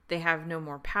 They have no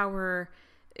more power.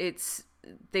 There's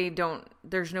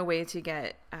no way to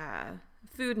get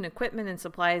food and equipment and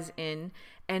supplies in,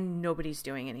 and nobody's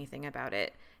doing anything about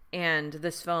it. And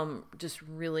this film just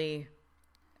really,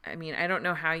 I mean, I don't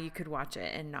know how you could watch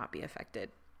it and not be affected.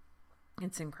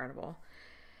 It's incredible.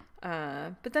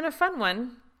 But then a fun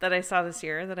one that I saw this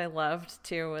year that I loved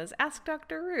too was Ask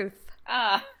Dr. Ruth.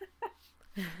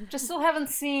 Just still haven't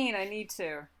seen. I need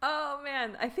to. Oh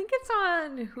man, I think it's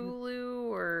on Hulu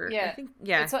or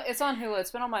It's on Hulu.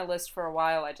 It's been on my list for a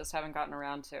while. I just haven't gotten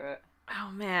around to it.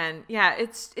 Oh man, yeah,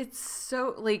 it's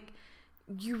so like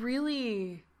you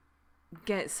really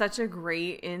get such a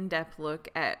great in-depth look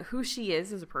at who she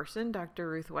is as a person, Dr.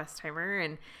 Ruth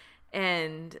Westheimer,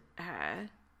 and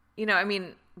I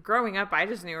mean, growing up, I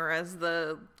just knew her as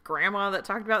the grandma that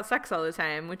talked about sex all the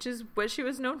time, which is what she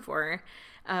was known for.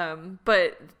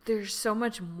 But there's so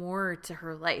much more to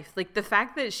her life. Like, the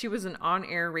fact that she was an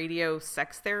on-air radio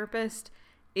sex therapist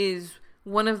is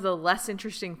one of the less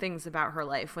interesting things about her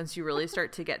life once you really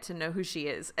start to get to know who she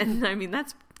is. And I mean,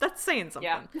 that's saying something.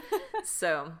 Yeah.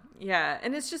 So, yeah.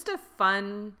 And it's just a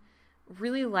fun,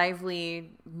 really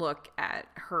lively look at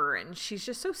her. And she's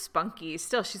just so spunky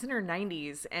still. She's in her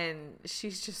 90s and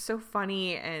she's just so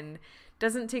funny and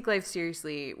doesn't take life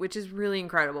seriously, which is really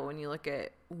incredible when you look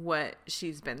at what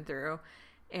she's been through.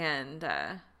 And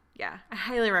yeah, I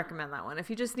highly recommend that one. If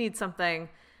you just need something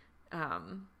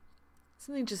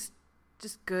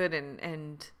just good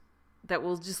and that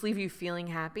will just leave you feeling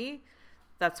happy,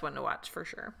 that's one to watch for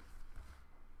sure.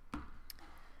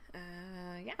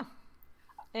 Yeah.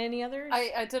 Any others?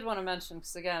 I did want to mention,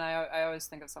 because again, I always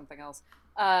think of something else.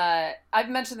 I've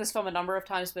mentioned this film a number of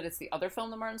times, but it's the other film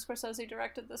that Martin Scorsese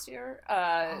directed this year,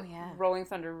 Rolling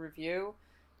Thunder Review.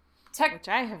 Which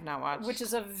I have not watched. Which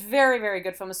is a very, very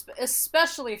good film,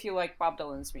 especially if you like Bob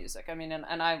Dylan's music. I mean,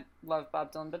 and I love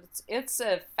Bob Dylan, but it's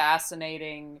a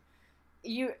fascinating...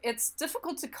 It's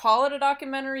difficult to call it a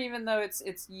documentary, even though it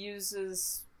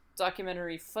uses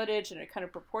documentary footage and it kind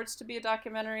of purports to be a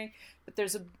documentary, but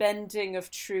there's a bending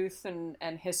of truth and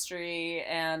history,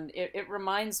 and it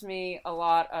reminds me a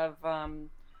lot of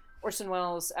Orson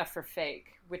Welles' F for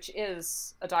Fake, which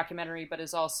is a documentary but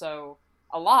is also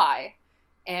a lie,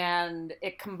 and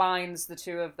it combines the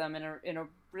two of them in a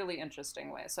really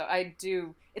interesting way. So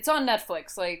it's on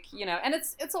Netflix, and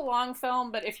it's a long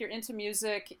film, but if you're into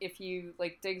music, if you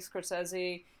dig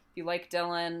Scorsese, if you like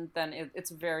Dylan, then it's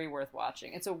very worth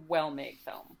watching. It's a well-made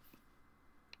film.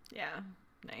 Yeah,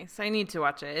 nice. I need to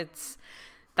watch it.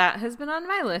 That has been on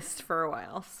my list for a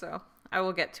while, so I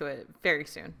will get to it very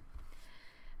soon.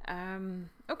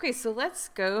 Okay, so let's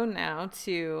go now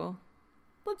to...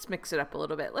 Let's mix it up a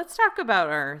little bit. Let's talk about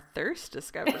our thirst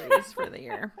discoveries for the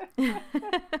year.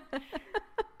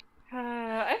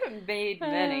 I haven't made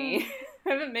many.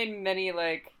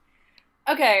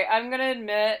 Okay, I'm going to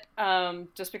admit,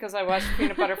 just because I watched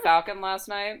Peanut Butter Falcon last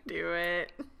night. Do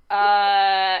it.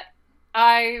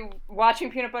 Watching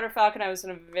Peanut Butter Falcon, I was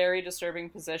in a very disturbing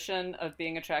position of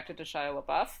being attracted to Shia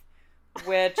LaBeouf,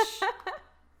 which...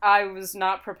 I was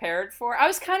not prepared for. I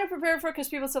was kind of prepared for it because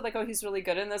people said, oh, he's really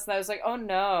good in this. And I was like, oh,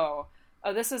 no.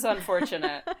 Oh, this is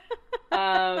unfortunate.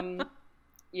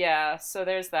 Yeah, so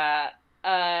there's that.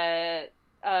 Taika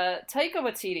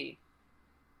Waititi.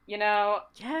 Yes.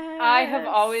 I have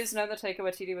always known that Taika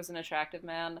Waititi was an attractive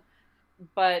man.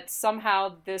 But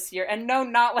somehow this year, and no,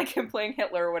 not like him playing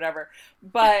Hitler or whatever,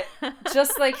 but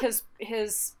just like his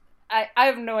I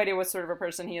have no idea what sort of a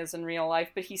person he is in real life,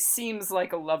 but he seems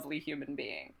like a lovely human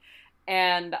being.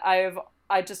 And I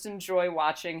just enjoy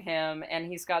watching him, and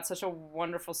he's got such a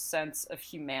wonderful sense of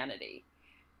humanity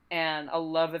and a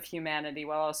love of humanity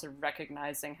while also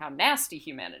recognizing how nasty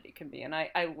humanity can be. And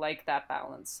I like that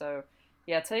balance. So,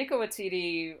 yeah, Taika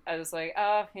Waititi, I was like,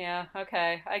 oh, yeah,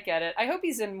 okay, I get it. I hope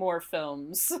he's in more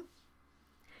films.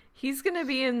 He's going to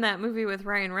be in that movie with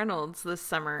Ryan Reynolds this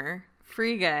summer,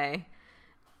 Free Guy.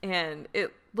 And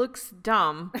it looks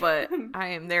dumb, but I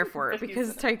am there for it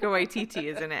because Taika Waititi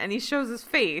is in it, and he shows his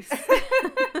face.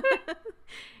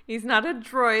 He's not a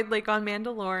droid like on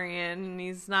Mandalorian, and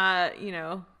he's not,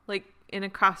 like in a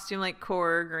costume like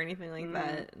Korg or anything like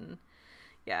that. And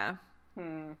yeah.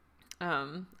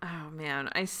 Oh man,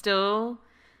 I still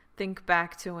think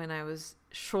back to when I was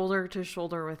shoulder to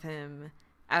shoulder with him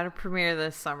at a premiere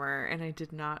this summer, and I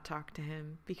did not talk to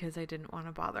him because I didn't want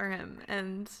to bother him,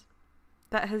 and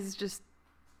that has just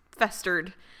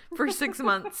festered for 6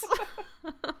 months.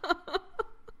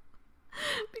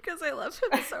 Because I love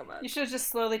him so much. You should have just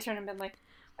slowly turned and been like,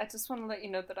 I just want to let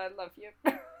you know that I love you.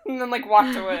 And then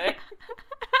walked away.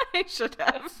 I should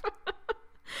have.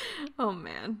 Oh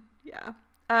man. Yeah.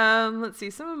 Let's see.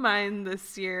 Some of mine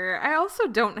this year. I also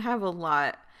don't have a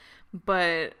lot,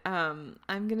 but I'm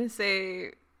going to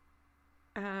say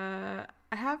I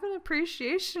have an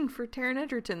appreciation for Taron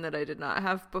Egerton that I did not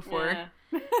have before. Yeah.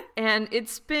 And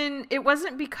it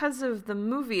wasn't because of the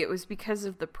movie, it was because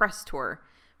of the press tour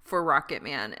for Rocket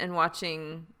Man and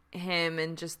watching him,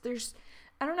 and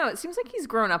I don't know, it seems like he's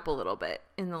grown up a little bit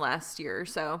in the last year or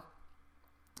so.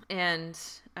 And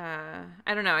I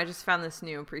don't know, I just found this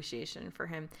new appreciation for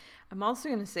him. I'm also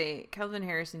going to say Kelvin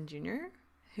Harrison Jr.,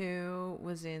 who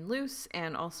was in Loose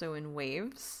and also in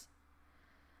Waves.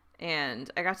 And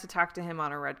I got to talk to him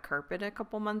on a red carpet a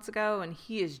couple months ago, and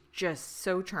he is just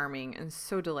so charming and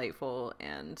so delightful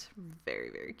and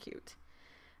very, very cute.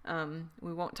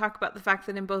 We won't talk about the fact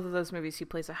that in both of those movies he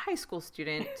plays a high school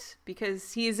student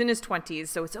because he is in his 20s,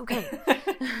 so it's okay.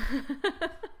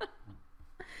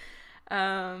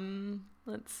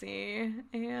 Let's see.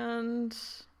 And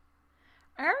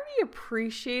I already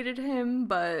appreciated him,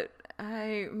 but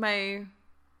my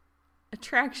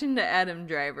attraction to Adam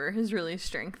Driver has really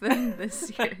strengthened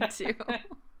this year too.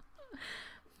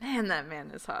 Man, that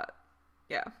man is hot.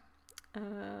 Yeah.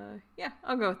 Yeah,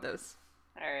 I'll go with those.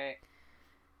 All right.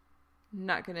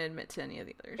 Not going to admit to any of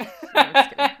the others. No, I'm just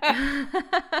kidding.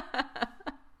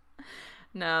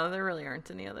 No, there really aren't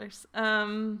any others.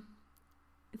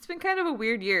 It's been kind of a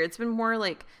weird year. It's been more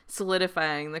like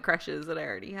solidifying the crushes that I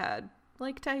already had,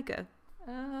 like Taika.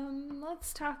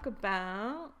 Let's talk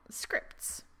about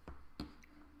scripts.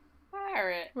 All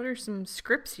right. What are some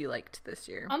scripts you liked this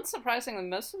year? Unsurprisingly,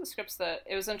 most of the scripts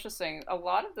it was interesting. A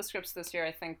lot of the scripts this year,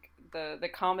 I think the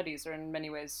comedies are in many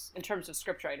ways, in terms of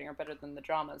script writing, are better than the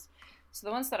dramas. So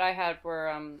the ones that I had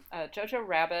were Jojo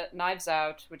Rabbit, Knives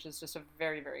Out, which is just a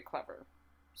very, very clever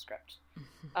script.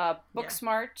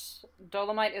 Booksmart,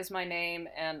 Dolomite Is My Name,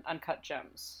 and Uncut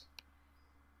Gems.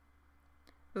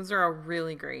 Those are all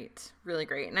really great. Really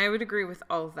great. And I would agree with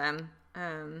all of them.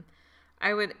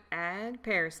 I would add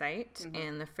Parasite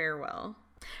and The Farewell.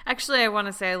 Actually, I want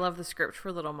to say I love the script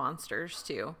for Little Monsters,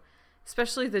 too.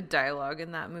 Especially the dialogue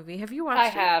in that movie. Have you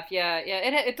watched it? I have, yeah.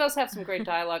 It does have some great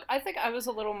dialogue. I think I was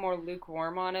a little more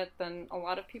lukewarm on it than a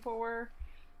lot of people were.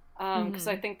 Because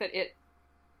I think that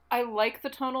I like the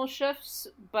tonal shifts,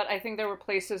 but I think there were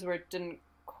places where it didn't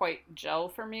quite gel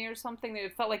for me or something.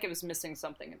 It felt like it was missing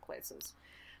something in places.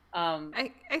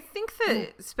 I think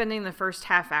that spending the first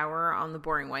half hour on the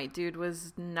boring white dude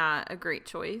was not a great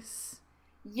choice.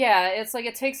 Yeah, it's like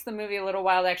it takes the movie a little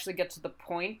while to actually get to the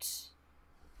point.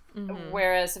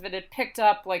 Whereas if it had picked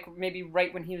up like maybe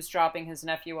right when he was dropping his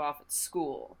nephew off at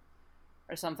school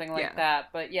or something like that.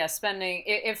 But yeah,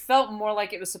 it felt more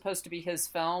like it was supposed to be his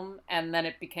film and then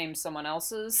it became someone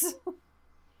else's.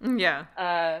 Yeah.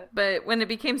 But when it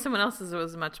became someone else's, it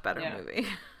was a much better movie.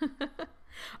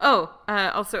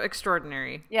 Also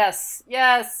Extraordinary. Yes.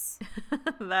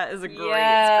 That is a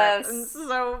great script. And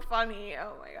so funny.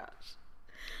 Oh my gosh.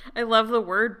 I love the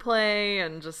wordplay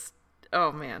and just,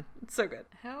 oh man, it's so good.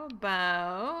 How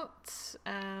about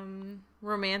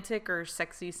romantic or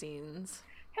sexy scenes?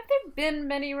 Have there been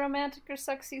many romantic or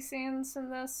sexy scenes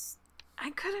in this? I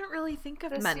couldn't really think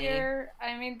of this many. Year?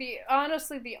 I mean,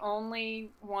 honestly, the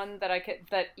only one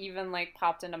that even like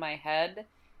popped into my head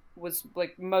was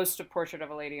like most of Portrait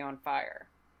of a Lady on Fire.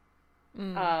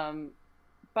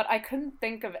 But I couldn't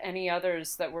think of any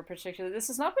others that were particularly. This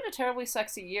has not been a terribly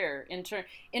sexy year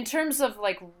in terms of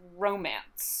like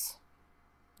romance.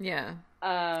 Yeah.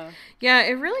 Yeah,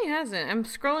 it really hasn't. I'm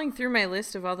scrolling through my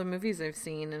list of all the movies I've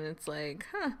seen, and it's like,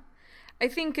 I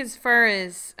think as far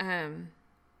as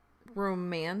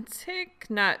romantic,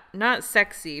 not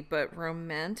sexy, but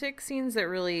romantic scenes that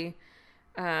really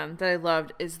that I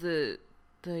loved is the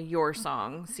Your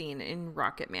Song scene in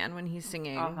Rocketman when he's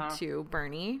singing to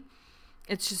Bernie.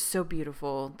 It's just so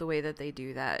beautiful the way that they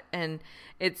do that, and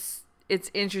it's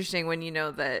interesting when you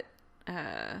know that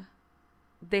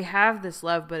they have this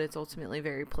love, but it's ultimately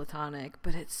very platonic.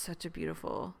 But it's such a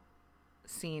beautiful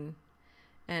scene,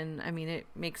 and I mean it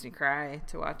makes me cry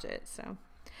to watch it. So,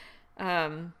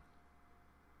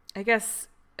 I guess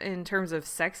in terms of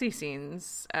sexy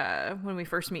scenes, when we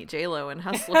first meet J-Lo in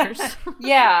Hustlers.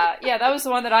 yeah, that was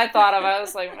the one that I thought of. I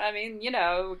was like, I mean,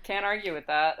 can't argue with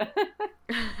that.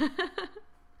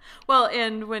 Well,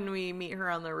 and when we meet her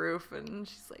on the roof and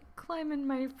she's like, climbing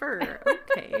my fur.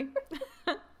 Okay.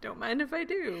 Don't mind if I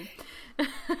do.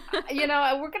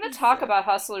 We're going to talk about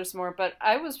Hustlers more, but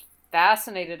I was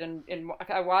fascinated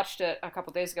I watched it a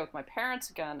couple days ago with my parents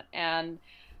again, and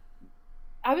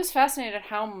I was fascinated at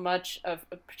how much of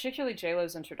particularly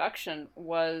J-Lo's introduction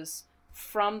was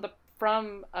from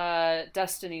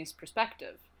Destiny's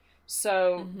perspective.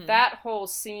 So that whole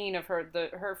scene of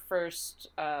her first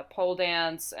pole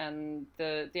dance and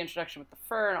the introduction with the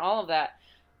fur and all of that,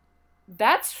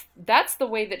 that's the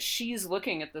way that she's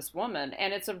looking at this woman,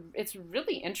 and it's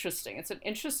really interesting. It's an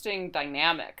interesting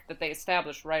dynamic that they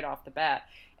establish right off the bat,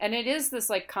 and it is this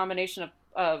like combination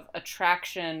of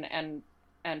attraction and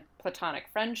platonic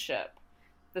friendship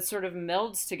that sort of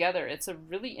melds together. It's a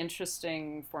really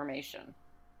interesting formation.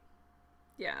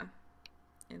 Yeah,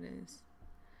 it is.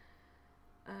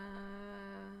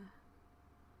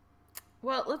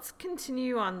 Well, let's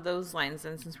continue on those lines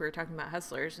then, since we were talking about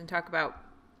Hustlers, and talk about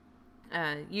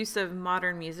use of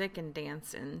modern music and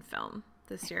dance in film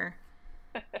this year.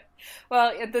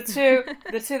 Well, the two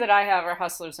that I have are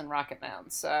Hustlers and Rocketman.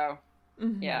 So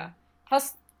yeah,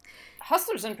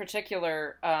 Hustlers in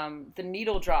particular, the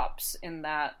needle drops in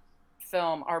that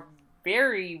film are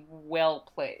very well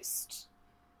placed.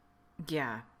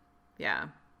 Yeah,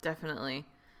 definitely.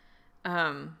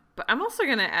 But I'm also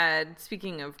going to add,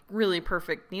 speaking of really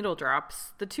perfect needle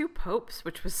drops, The Two Popes,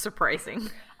 which was surprising.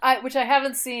 Which I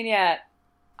haven't seen yet.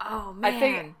 Oh,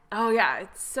 man. Oh, yeah,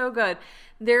 it's so good.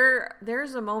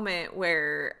 There's a moment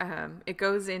where it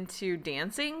goes into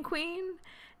Dancing Queen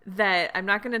that I'm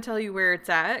not going to tell you where it's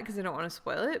at because I don't want to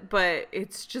spoil it, but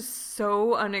it's just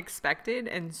so unexpected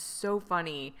and so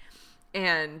funny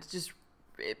and just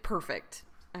perfect.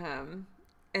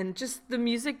 And just the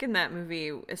music in that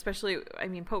movie, especially, I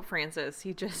mean, Pope Francis,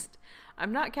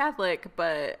 I'm not Catholic,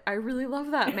 but I really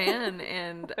love that man.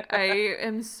 And I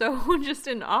am so just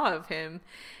in awe of him.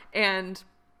 And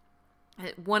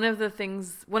one of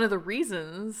the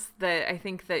reasons that I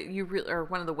think that or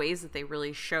one of the ways that they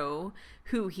really show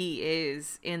who he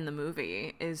is in the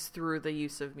movie is through the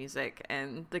use of music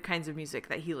and the kinds of music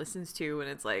that he listens to. And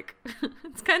it's like,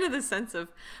 it's kind of the sense of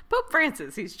Pope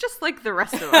Francis. He's just like the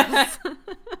rest of us.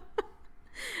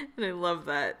 And I love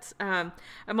that.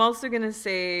 I'm also going to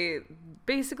say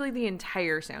basically the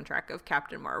entire soundtrack of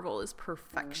Captain Marvel is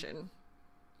perfection.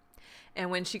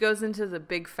 And when she goes into the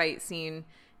big fight scene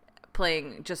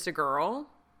playing Just a Girl,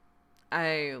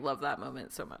 I love that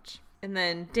moment so much. And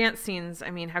then dance scenes, I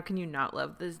mean, how can you not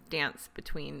love this dance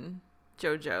between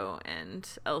JoJo and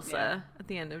Elsa at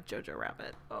the end of Jojo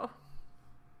Rabbit? Oh,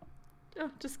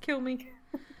 just kill me.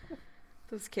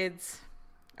 Those kids.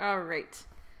 All right.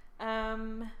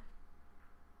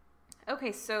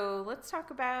 Okay, so let's talk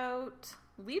about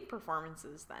lead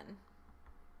performances then.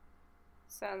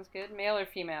 Sounds good. Male or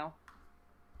female?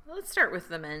 Let's start with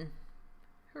the men.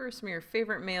 Who are some of your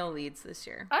favorite male leads this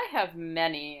year? I have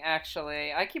many,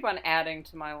 actually. I keep on adding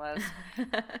to my list.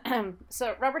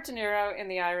 So Robert De Niro in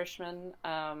The Irishman,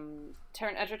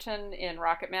 Taron Egerton in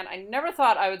Rocketman. I never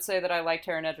thought I would say that I liked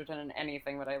Taron Egerton in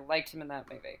anything, but I liked him in that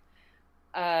movie.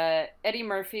 Eddie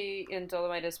Murphy in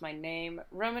Dolomite Is My Name.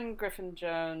 Roman Griffin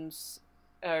Davis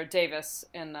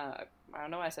in, I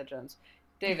don't know why I said Jones.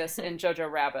 Davis in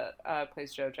Jojo Rabbit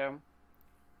plays Jojo.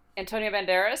 Antonio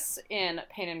Banderas in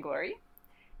Pain and Glory.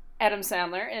 Adam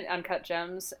Sandler in Uncut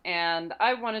Gems, and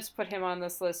I wanted to put him on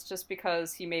this list just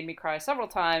because he made me cry several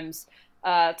times.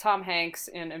 Tom Hanks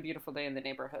in A Beautiful Day in the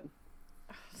Neighborhood.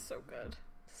 Oh, so good.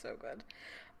 So good.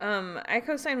 I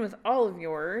co-sign with all of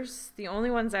yours. The only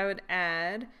ones I would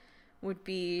add would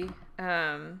be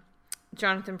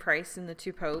Jonathan Pryce in The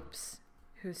Two Popes,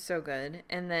 who's so good.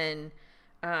 And then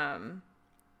I'm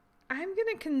going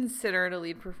to consider it a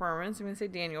lead performance. I'm going to say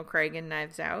Daniel Craig in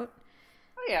Knives Out.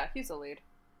 Oh, yeah, he's a lead.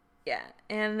 Yeah,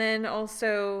 and then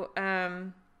also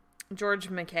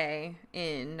George McKay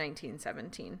in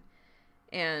 1917.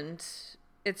 And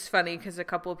it's funny because a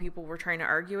couple of people were trying to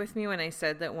argue with me when I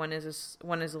said that one is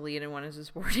a lead and one is a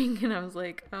supporting, and I was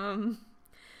like,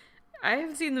 I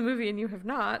have seen the movie and you have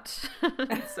not,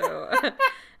 so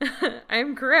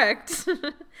I'm correct.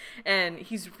 And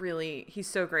he's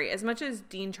so great. As much as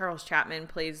Dean Charles Chapman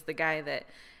plays the guy that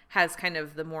has kind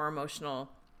of the more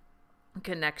emotional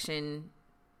connection,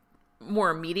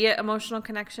 more immediate emotional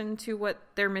connection to what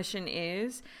their mission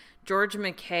is, George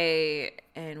McKay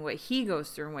and what he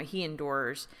goes through and what he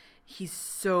endures, he's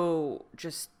so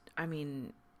just, I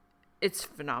mean, it's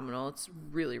phenomenal. It's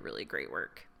really, really great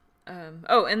work.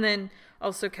 And then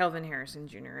also Kelvin Harrison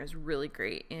Jr. is really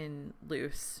great in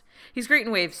Loose. He's great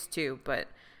in Waves too, but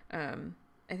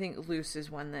I think Loose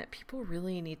is one that people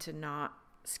really need to not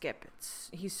skip.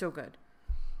 He's so good.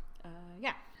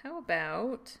 How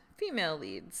about female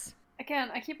leads?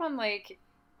 Again, I keep on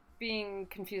being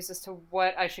confused as to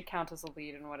what I should count as a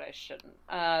lead and what I shouldn't.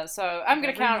 So I'm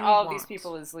going to count all of these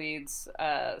people as leads.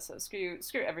 So screw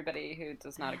everybody who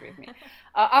does not agree with me.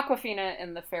 Awkwafina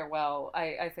in The Farewell.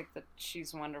 I think that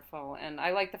she's wonderful, and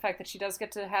I like the fact that she does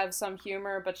get to have some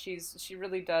humor, but she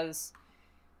really does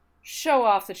show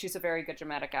off that she's a very good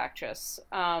dramatic actress.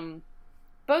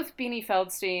 Both Beanie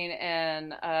Feldstein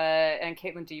and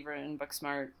Caitlin Dever in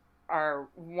Booksmart are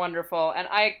wonderful, and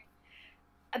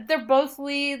they're both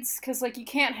leads because you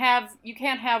can't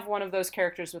have one of those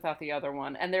characters without the other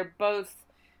one, and they're both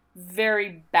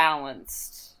very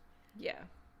balanced.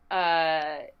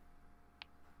 Yeah.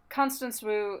 Constance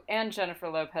Wu and Jennifer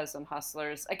Lopez in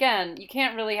Hustlers. Again, you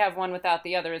can't really have one without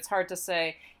the other. It's hard to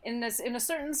say. In a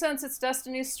certain sense, it's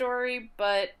Destiny's story,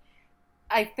 but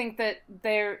I think that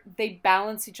they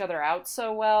balance each other out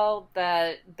so well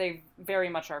that they very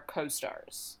much are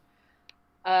co-stars.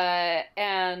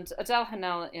 And Adele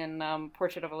Haenel in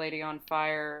Portrait of a Lady on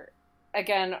Fire.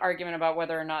 Again, argument about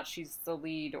whether or not she's the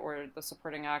lead or the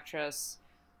supporting actress.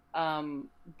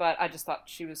 But I just thought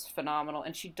she was phenomenal,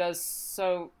 and she does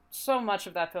so much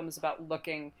of that film is about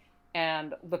looking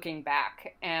and looking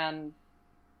back, and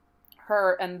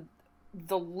her and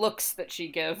the looks that she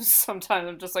gives. Sometimes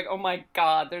I'm just like, oh my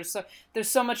god, there's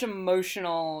so much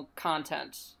emotional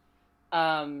content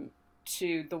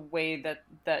to the way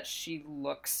that she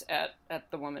looks at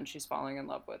the woman she's falling in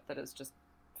love with that is just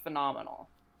phenomenal.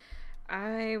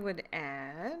 I would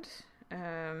add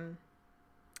Ana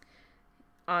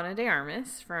de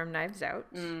Armas from Knives Out.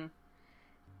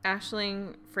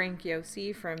 Aisling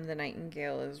Frankiosi from The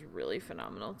Nightingale is really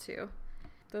phenomenal too.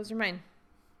 Those are mine.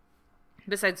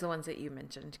 Besides the ones that you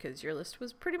mentioned, because your list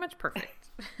was pretty much perfect.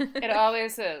 It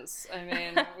always is. I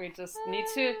mean, we just need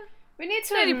to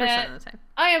admit of the time.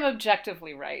 I am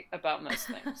objectively right about most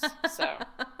things. So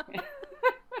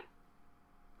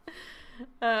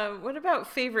what about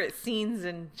favorite scenes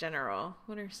in general?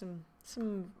 What are some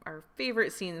of our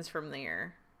favorite scenes from the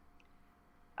year?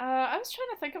 I was trying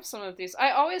to think of some of these.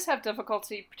 I always have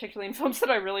difficulty, particularly in films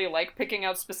that I really like, picking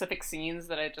out specific scenes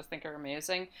that I just think are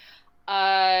amazing.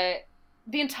 The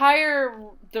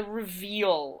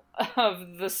reveal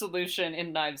of the solution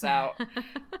in Knives Out,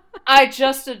 I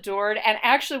just adored. And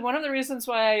actually, one of the reasons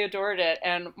why I adored it,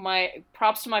 and my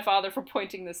props to my father for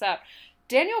pointing this out,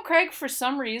 Daniel Craig, for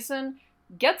some reason,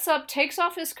 gets up, takes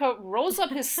off his coat, rolls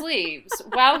up his sleeves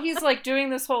while he's like doing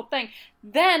this whole thing,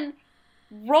 then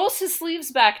rolls his sleeves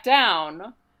back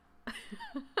down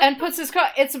and puts his coat.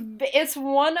 It's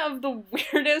one of the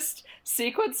weirdest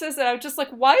sequences, and I'm just like,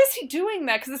 why is he doing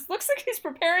that? Because it looks like he's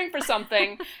preparing for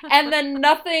something, and then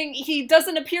he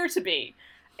doesn't appear to be.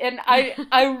 And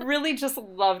I really just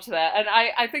loved that. And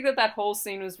I think that whole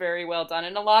scene was very well done.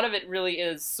 And a lot of it really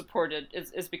is supported,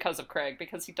 is because of Craig,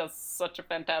 because he does such a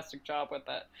fantastic job with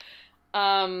it.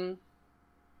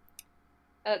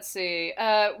 Let's see.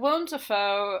 Willem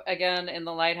Dafoe, again, in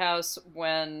The Lighthouse,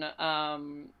 when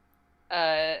the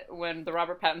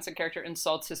Robert Pattinson character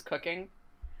insults his cooking.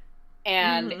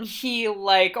 And he,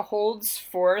 like, holds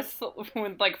forth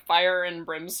with, like, fire and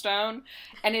brimstone.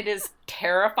 And it is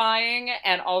terrifying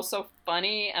and also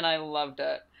funny, and I loved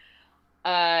it.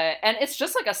 And it's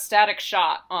just, like, a static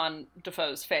shot on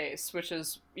Dafoe's face, which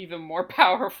is even more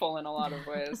powerful in a lot of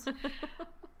ways.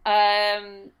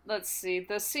 Let's see.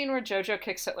 The scene where Jojo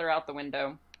kicks Hitler out the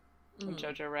window.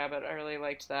 Jojo Rabbit, I really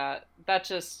liked that. That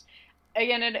just...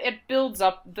 Again, it builds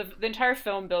up, the entire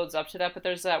film builds up to that, but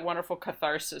there's that wonderful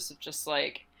catharsis of just,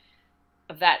 like,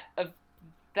 of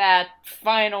that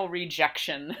final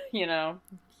rejection, you know?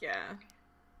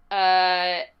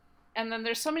 Yeah. And then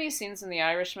there's so many scenes in The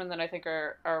Irishman that I think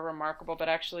are remarkable, but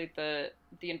actually the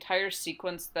entire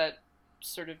sequence that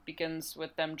sort of begins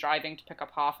with them driving to pick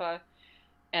up Hoffa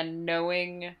and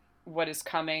knowing what is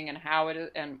coming and how it is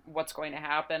and what's going to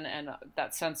happen, and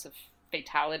that sense of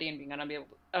fatality and being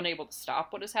unable to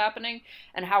stop what is happening,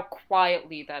 and how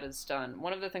quietly that is done.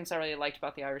 One of the things I really liked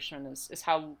about The Irishman is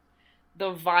how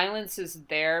the violence is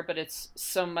there, but it's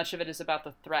so much of it is about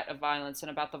the threat of violence and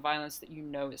about the violence that you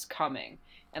know is coming,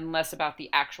 and less about the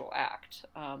actual act.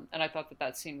 And I thought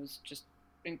that scene was just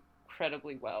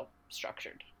incredibly well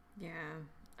structured. Yeah.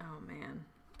 Oh man,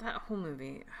 that whole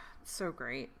movie, so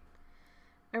great.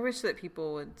 I wish that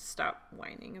people would stop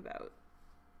whining about,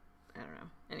 I don't know.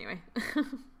 Anyway,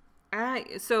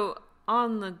 so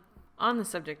on the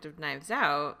subject of Knives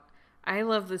Out, I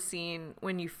love the scene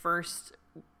when you're first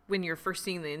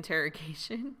seeing the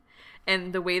interrogation,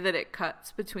 and the way that it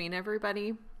cuts between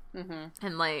everybody,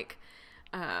 and like,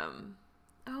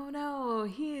 oh no,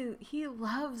 he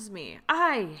loves me.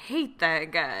 I hate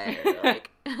that guy.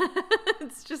 Like,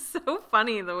 it's just so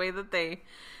funny the way they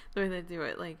do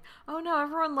it. Like, oh no,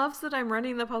 everyone loves that I'm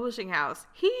running the publishing house.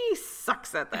 He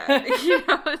sucks at that. You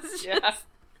know, it's just,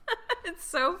 it's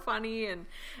so funny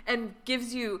and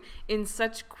gives you, in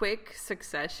such quick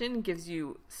succession, gives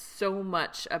you so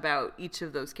much about each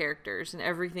of those characters and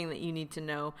everything that you need to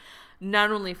know,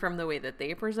 not only from the way that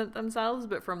they present themselves,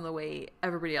 but from the way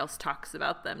everybody else talks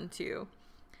about them too.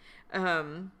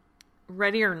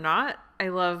 Ready or Not, I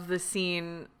love the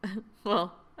scene,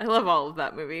 well, I love all of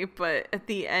that movie, but at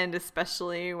the end,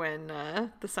 especially when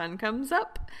the sun comes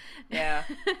up, yeah,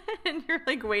 and you're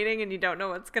like waiting and you don't know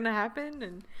what's gonna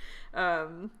happen,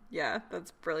 and yeah,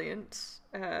 that's brilliant.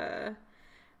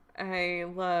 I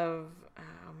love,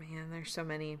 oh man, there's so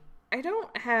many. I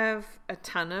don't have a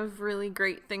ton of really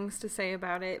great things to say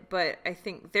about it, but I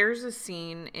think there's a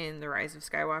scene in The Rise of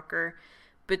Skywalker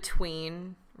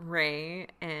between Rey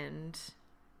and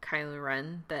Kylo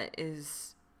Ren that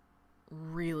is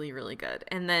really, really good.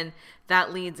 And then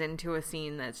that leads into a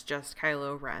scene that's just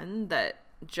Kylo Ren that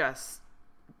just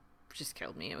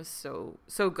killed me. It was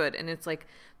so good. And it's like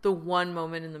the one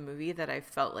moment in the movie that I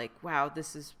felt like, wow,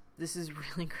 this is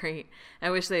really great. I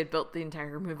wish they had built the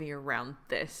entire movie around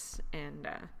this, and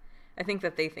I think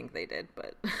that they think they did,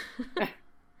 but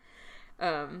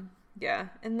yeah.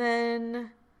 And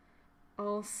then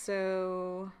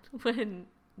also when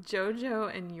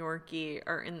Jojo and Yorkie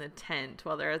are in the tent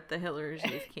while they're at the Hitler's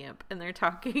youth camp, and they're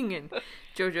talking, and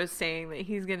Jojo's saying that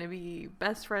he's gonna be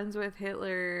best friends with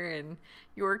Hitler, and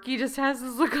Yorkie just has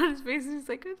this look on his face, and he's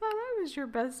like, I thought I was your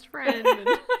best friend. And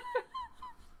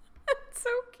it's so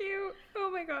cute.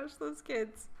 Oh my gosh, those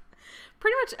kids.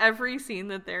 Pretty much every scene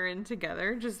that they're in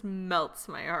together just melts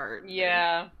my heart.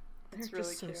 Yeah, they're it's really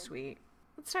just so cute. sweet.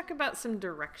 Let's talk about some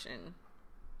direction.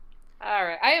 All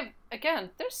right,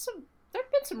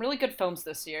 there've been some really good films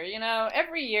this year. You know,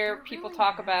 every year people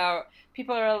talk about,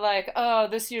 people are like, oh,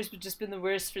 this year's just been the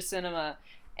worst for cinema.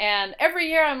 And every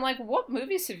year I'm like, what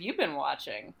movies have you been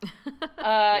watching?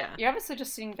 You're obviously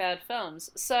just seeing bad films.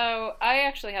 So I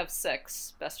actually have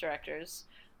 6 best directors.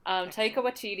 Taika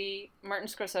Waititi, Martin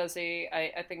Scorsese.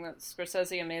 I think that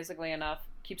Scorsese, amazingly enough,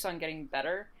 keeps on getting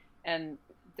better. And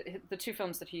the 2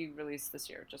 films that he released this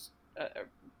year, just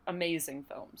amazing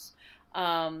films.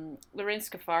 Lorraine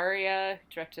Scafaria,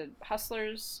 who directed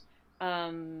Hustlers.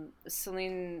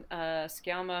 Celine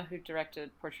Sciamma, who directed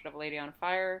Portrait of a Lady on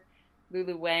Fire.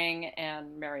 Lulu Wang,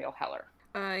 and Mariel Heller.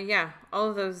 Yeah, all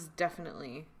of those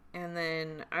definitely. And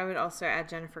then I would also add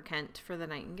Jennifer Kent for The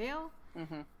Nightingale.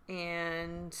 Mm-hmm.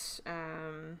 And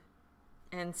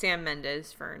Sam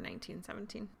Mendes for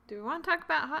 1917. Do we want to talk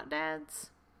about hot dads?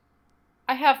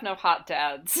 I have no hot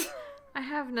dads. I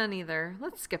have none either.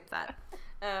 Let's skip that.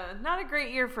 Not a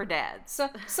great year for dads. So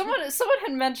someone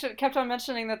had kept on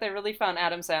mentioning that they really found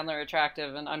Adam Sandler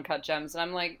attractive in Uncut Gems, and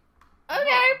I'm like, okay.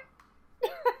 Oh.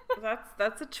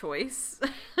 That's a choice.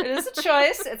 It is a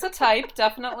choice. It's a type,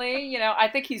 definitely. You know, I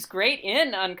think he's great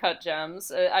in Uncut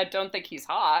Gems. I don't think he's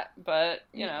hot, but,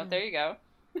 you know, there you go.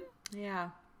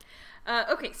 Yeah.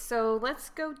 Okay, so let's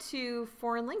go to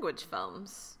foreign language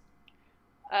films.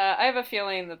 I have a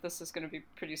feeling that this is going to be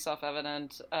pretty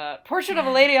self-evident. Portrait of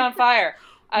a Lady on Fire.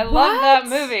 I love that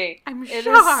movie. I'm shocked. It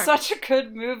is such a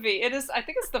good movie. It is. I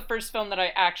think it's the first film that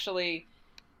I actually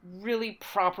really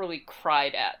properly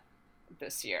cried at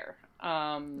this year.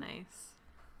 Nice.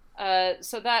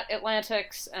 So that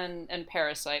Atlantics and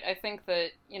Parasite, I think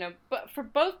that, you know, but for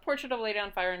both Portrait of a Lady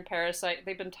on Fire and Parasite,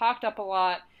 they've been talked up a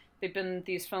lot. They've been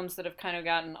these films that have kind of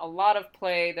gotten a lot of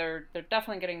play. They're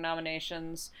definitely getting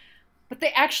nominations, but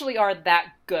they actually are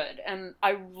that good, and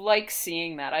I like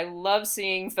seeing that. I love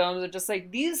seeing films that are just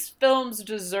like, these films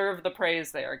deserve the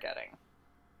praise they are getting.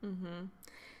 Mm-hmm.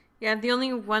 Yeah, the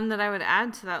only one that I would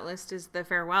add to that list is The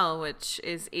Farewell, which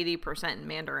is 80% in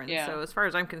Mandarin. Yeah. So as far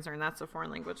as I'm concerned, that's a foreign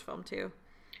language film too.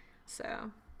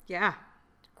 So, yeah.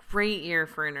 Great year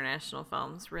for international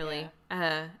films, really.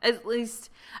 Yeah. At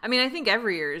least, I mean, I think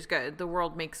every year is good. The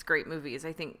world makes great movies.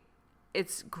 I think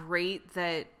it's great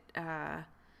that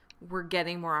we're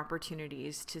getting more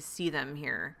opportunities to see them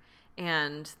here.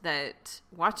 And that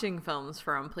watching films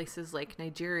from places like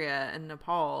Nigeria and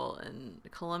Nepal and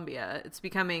Colombia, it's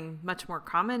becoming much more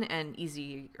common and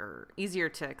easier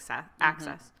to access.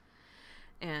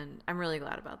 Mm-hmm. And I'm really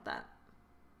glad about that.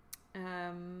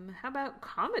 How about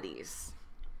comedies?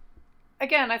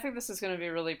 Again, I think this is going to be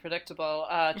really predictable.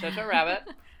 Jojo Rabbit.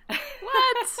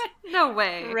 What? No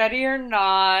way. Ready or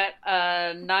Not,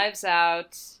 Knives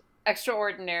Out,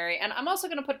 Extraordinary, and I'm also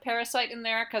going to put Parasite in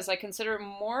there because I consider it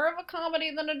more of a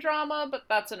comedy than a drama, but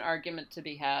that's an argument to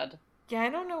be had. Yeah, I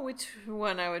don't know which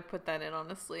one I would put that in,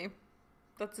 honestly.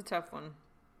 That's a tough one.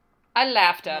 I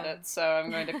laughed at it, so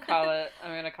I'm going to call it.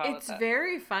 It's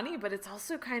very funny, but it's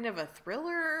also kind of a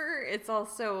thriller. It's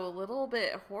also a little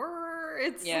bit horror.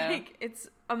 It's like, it's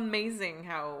amazing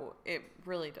how it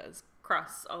really does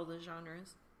cross all the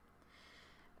genres.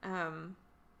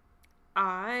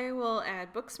 I will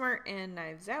add Booksmart and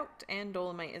Knives Out, and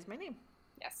Dolomite Is My Name.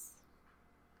 Yes.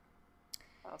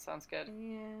 That sounds good.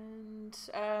 And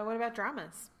what about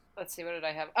dramas? Let's see, what did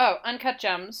I have? Oh, Uncut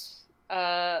Gems,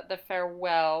 The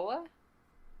Farewell,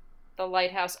 The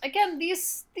Lighthouse. Again,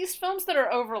 these films that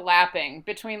are overlapping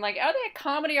between, like, are they a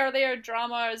comedy? Are they a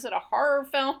drama? Is it a horror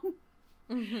film?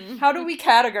 Mm-hmm. How do we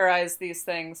categorize these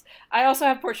things? I also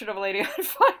have Portrait of a Lady on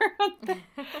Fire.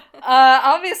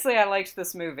 Obviously, I liked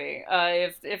this movie.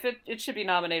 If it should be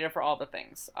nominated for all the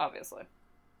things, obviously.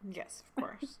 Yes, of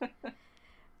course.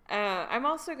 I'm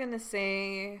also going to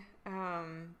say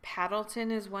Paddleton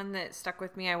is one that stuck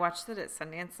with me. I watched it at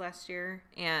Sundance last year,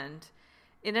 and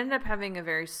it ended up having a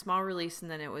very small release, and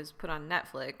then it was put on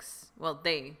Netflix. Well,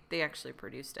 they actually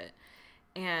produced it.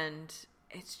 And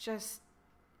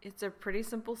it's a pretty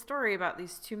simple story about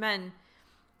these two men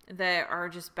that are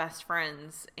just best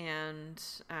friends and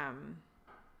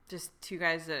just two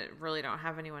guys that really don't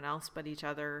have anyone else but each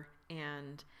other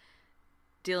and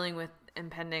dealing with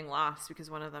impending loss because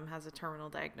one of them has a terminal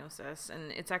diagnosis.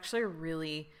 And it's actually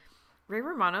Ray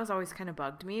Romano's always kind of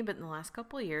bugged me, but in the last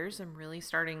couple of years, I'm really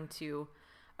starting to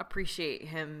appreciate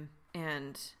him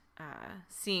and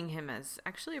seeing him as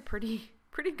actually a pretty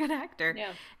good actor.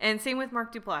 Yeah. And same with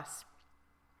Mark Duplass.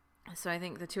 So I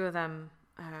think the two of them,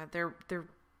 they're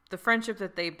the friendship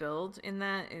that they build in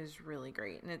that is really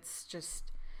great. And it's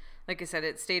just, like I said,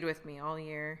 it stayed with me all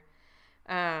year.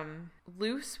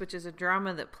 Loose, which is a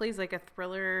drama that plays like a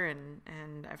thriller,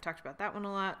 and I've talked about that one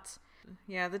a lot.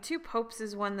 Yeah, The Two Popes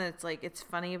is one that's like, it's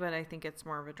funny, but I think it's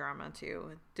more of a drama too.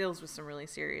 It deals with some really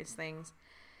serious things.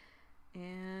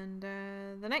 And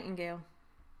The Nightingale.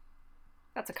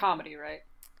 That's a comedy, right?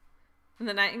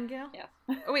 The Nightingale? Yeah.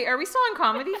 Oh, wait, are we still on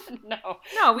comedy? No.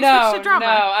 No, we switched to drama.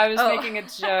 No, I was making a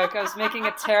joke. I was making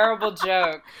a terrible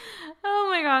joke. Oh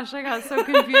my gosh, I got so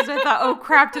confused. I thought, oh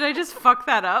crap, did I just fuck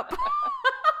that up?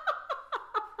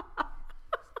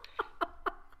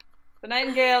 The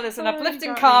Nightingale is an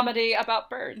uplifting comedy about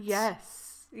birds.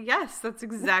 Yes, that's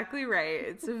exactly right.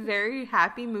 It's a very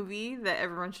happy movie that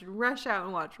everyone should rush out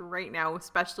and watch right now,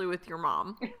 especially with your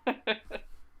mom.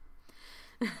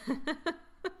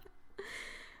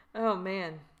 Oh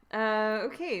man.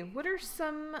 Okay, what are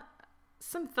some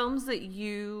films that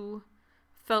you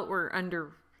felt were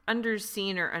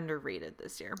underseen or underrated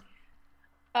this year? Which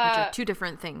are two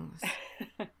different things.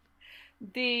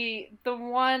 The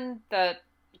one that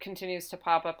continues to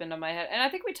pop up into my head, and I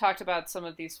think we talked about some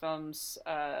of these films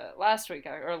last week,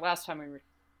 or last time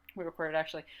we recorded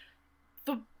actually.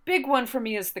 The big one for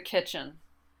me is The Kitchen.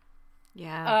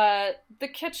 Yeah. The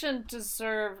Kitchen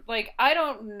deserved, like, I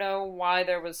don't know why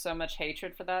there was so much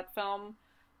hatred for that film.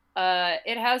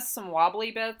 It has some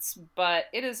wobbly bits, but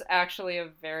it is actually a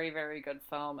very, very good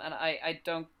film, and I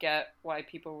don't get why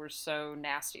people were so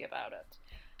nasty about it.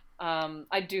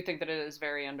 I do think that it is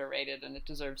very underrated and it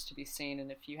deserves to be seen.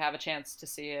 And if you have a chance to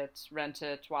see it, rent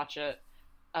it, watch it,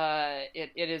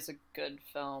 it is a good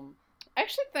film. I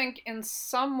actually think in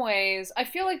some ways, I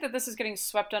feel like that this is getting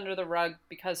swept under the rug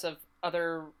because of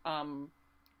other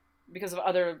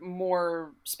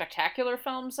more spectacular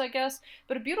films, I guess.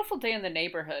 But A Beautiful Day in the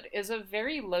Neighborhood is a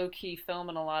very low-key film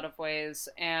in a lot of ways,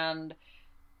 and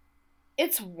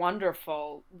it's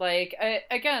wonderful. Like,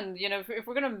 again, you know, if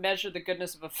we're going to measure the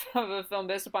goodness of a film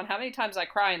based upon how many times I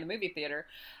cry in the movie theater,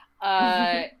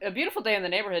 A Beautiful Day in the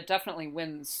Neighborhood definitely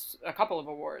wins a couple of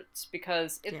awards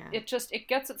because it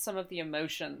gets at some of the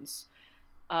emotions,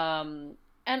 and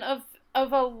of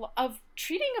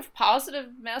treating of positive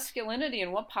masculinity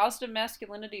and what positive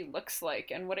masculinity looks like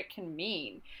and what it can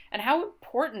mean and how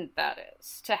important that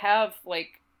is to have,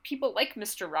 like, people like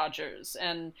Mr. Rogers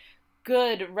and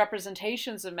good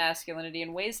representations of masculinity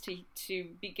and ways to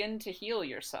begin to heal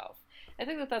yourself. I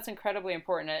think that that's incredibly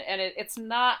important, and it's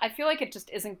not, I feel like it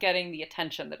just isn't getting the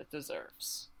attention that it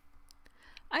deserves.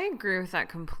 I agree with that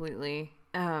completely.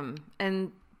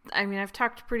 And I mean, I've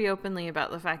talked pretty openly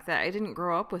about the fact that I didn't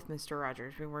grow up with Mr.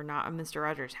 Rogers. We were not a Mr.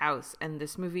 Rogers house, and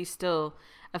this movie still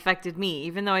affected me,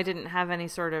 even though I didn't have any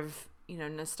sort of, you know,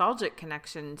 nostalgic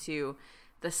connection to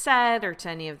the set or to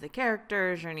any of the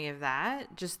characters or any of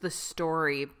that. Just the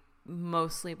story,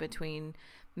 mostly between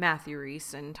Matthew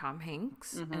Rhys and Tom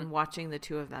Hanks, and watching the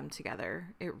two of them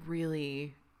together. It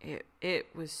really, it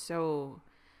was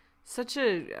such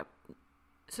a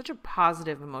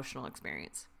positive emotional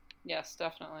experience. Yes,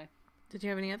 definitely. Did you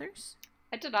have any others?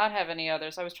 I did not have any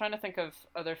others. I was trying to think of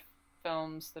other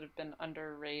films that have been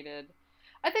underrated.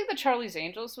 I think that Charlie's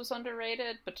Angels was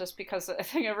underrated, but just because I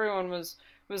think everyone was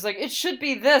like, it should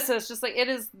be this. And it's just like, it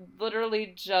is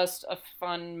literally just a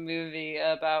fun movie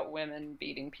about women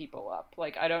beating people up.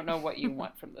 Like, I don't know what you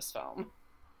want from this film.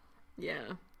 Yeah.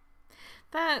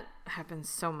 That happens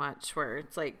so much where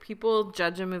it's like people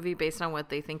judge a movie based on what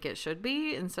they think it should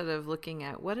be instead of looking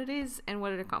at what it is and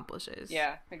what it accomplishes.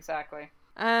 Yeah, exactly.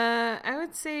 I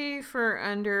would say for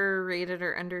underrated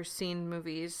or underseen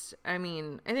movies, I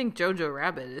mean, I think Jojo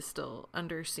Rabbit is still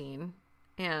underseen.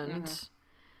 And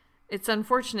it's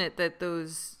unfortunate that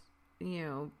those, you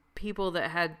know, people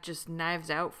that had just knives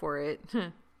out for it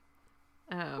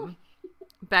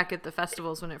back at the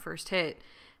festivals when it first hit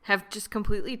have just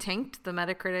completely tanked the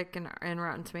Metacritic and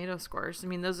Rotten Tomato scores. I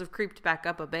mean, those have creeped back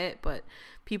up a bit, but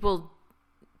people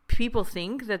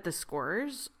think that the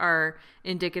scores are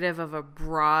indicative of a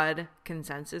broad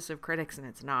consensus of critics, and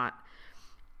it's not.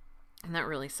 And that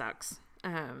really sucks.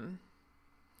 Because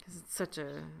it's such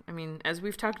a, I mean, as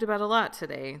we've talked about a lot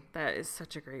today, that is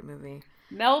such a great movie.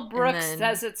 Mel Brooks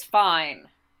says it's fine.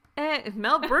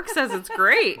 Mel Brooks says it's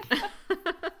great.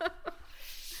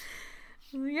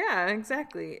 Yeah,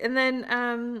 exactly. And then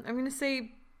I'm going to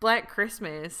say Black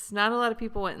Christmas. Not a lot of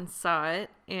people went and saw it,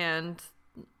 and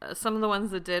some of the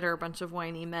ones that did are a bunch of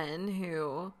whiny men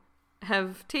who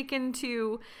have taken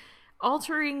to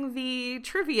altering the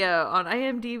trivia on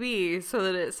IMDb so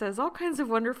that it says all kinds of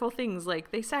wonderful things,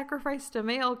 like they sacrificed a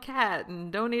male cat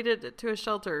and donated it to a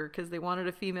shelter because they wanted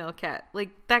a female cat. Like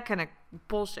that kind of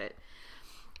bullshit.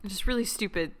 Just really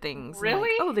stupid things. Really?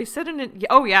 Like, oh, they said in it.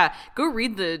 Oh, yeah. Go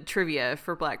read the trivia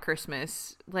for Black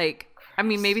Christmas. Like, I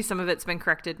mean, maybe some of it's been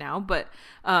corrected now, but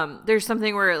there's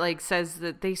something where it like says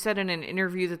that they said in an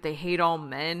interview that they hate all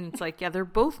men. It's like, yeah, they're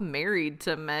both married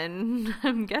to men.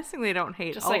 I'm guessing they don't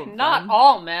hate just all like of not them.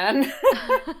 all men.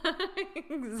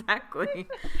 Exactly.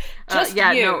 Just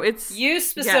yeah, you. no, it's you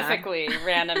specifically,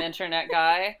 random internet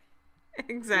guy.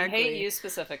 Exactly. We hate you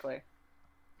specifically.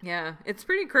 Yeah, it's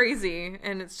pretty crazy,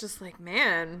 and it's just like,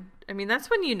 man, I mean, that's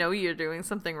when you know you're doing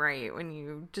something right, when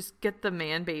you just get the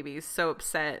man babies so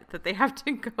upset that they have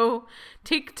to go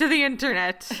take to the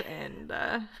internet and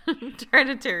try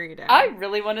to tear you down. I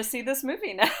really want to see this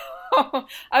movie now.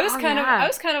 I was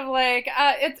kind of like,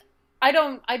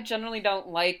 I generally don't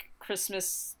like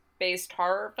Christmas-based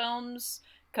horror films,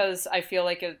 because I feel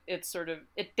like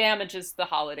it damages the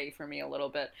holiday for me a little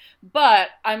bit. But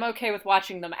I'm okay with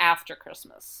watching them after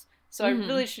Christmas. So I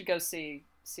really should go see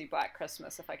Black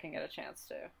Christmas if I can get a chance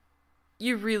to.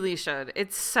 You really should.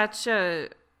 It's such a...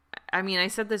 I mean, I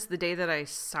said this the day that I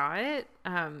saw it.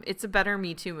 It's a better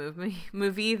Me Too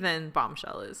movie than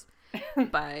Bombshell is.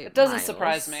 It doesn't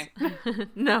surprise me.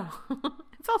 No.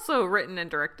 It's also written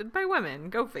and directed by women.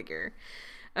 Go figure.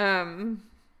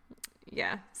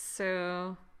 Yeah,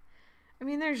 so, I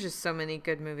mean, there's just so many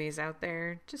good movies out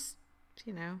there. Just,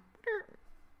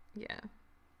 yeah.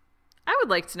 I would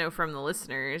like to know from the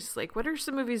listeners, like, what are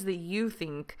some movies that you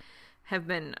think have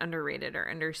been underrated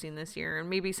or underseen this year? And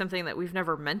maybe something that we've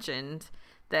never mentioned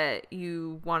that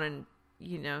you want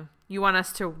to, you want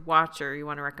us to watch or you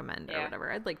want to recommend or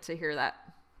whatever. I'd like to hear that.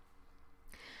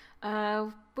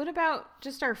 What about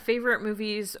just our favorite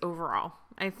movies overall?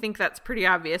 I think that's pretty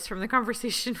obvious from the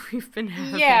conversation we've been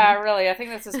having. Yeah, really. I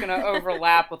think this is going to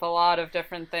overlap with a lot of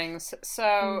different things.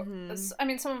 So, I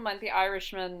mean, some of mine, The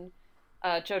Irishman,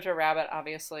 Jojo Rabbit,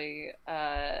 obviously,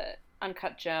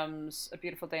 Uncut Gems, A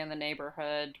Beautiful Day in the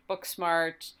Neighborhood,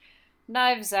 Booksmart,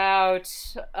 Knives Out,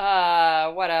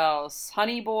 what else?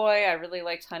 Honey Boy. I really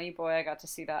liked Honey Boy. I got to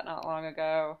see that not long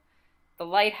ago. The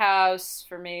Lighthouse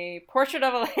for me, Portrait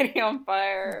of a Lady on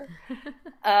Fire,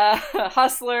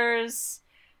 Hustlers,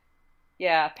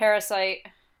 Parasite.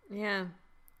 Yeah.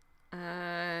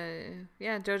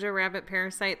 Jojo Rabbit,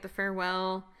 Parasite, The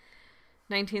Farewell,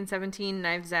 1917,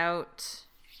 Knives Out,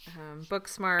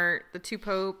 Booksmart, The Two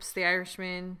Popes, The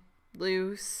Irishman,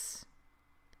 Loose.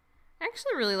 I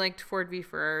actually really liked Ford v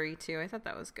Ferrari too. I thought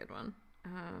that was a good one.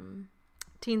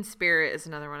 Teen Spirit is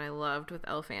another one I loved with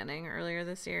Elle Fanning earlier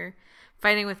this year.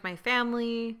 Fighting with My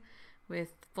Family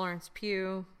with Florence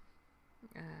Pugh.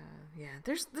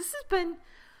 This has been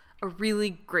a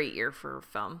really great year for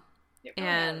film. It really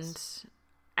has.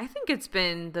 I think it's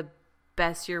been the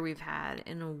best year we've had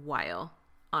in a while,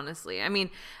 honestly. I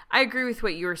mean, I agree with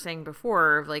what you were saying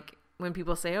before, of like when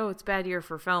people say, oh, it's a bad year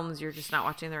for films, you're just not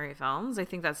watching the right films. I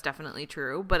think that's definitely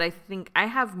true. But I think I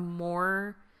have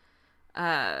more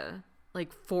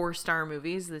like 4-star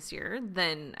movies this year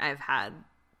than I've had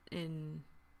in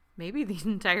maybe the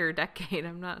entire decade.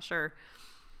 I'm not sure.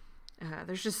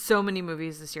 There's just so many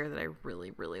movies this year that I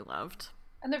really, really loved.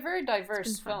 And they're very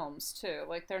diverse films too.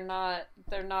 Like they're not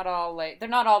all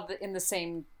in the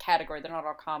same category. They're not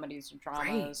all comedies or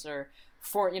dramas or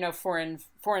foreign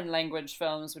language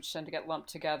films, which tend to get lumped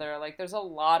together. Like there's a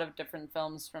lot of different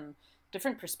films from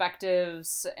different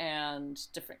perspectives and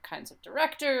different kinds of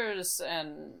directors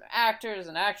and actors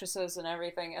and actresses and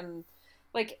everything. And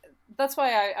like that's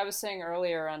why I was saying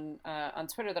earlier on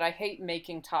Twitter that I hate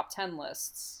making top 10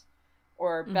 lists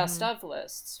or best of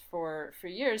lists for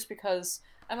years, because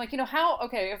I'm like,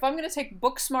 if I'm going to take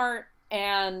Booksmart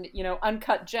and,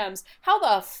 Uncut Gems, how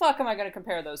the fuck am I going to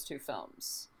compare those two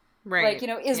films? Right.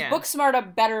 Like, is Booksmart a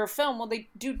better film? Well, they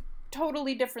do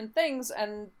totally different things,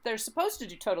 and they're supposed to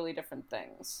do totally different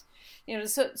things.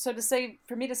 So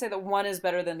for me to say that one is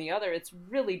better than the other, it's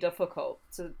really difficult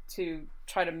to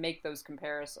try to make those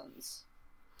comparisons.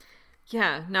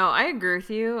 Yeah, no, I agree with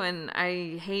you, and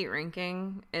I hate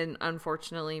ranking, and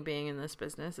unfortunately being in this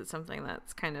business, it's something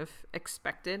that's kind of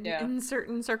expected in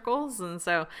certain circles, and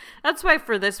so that's why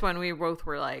for this one we both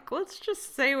were like, let's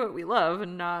just say what we love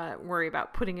and not worry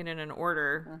about putting it in an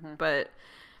order. But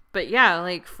But yeah,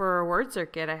 like for a word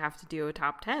circuit, I have to do a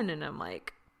top 10, and I'm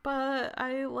like, but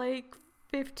I like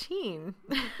 15,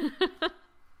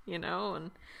 you know,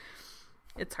 and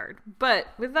it's hard. But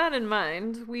with that in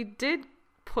mind, we did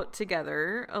put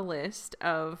together a list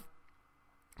of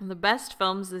the best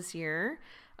films this year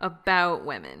about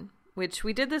women, which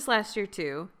we did this last year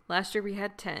too. Last year we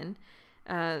had 10.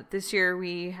 This year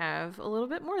we have a little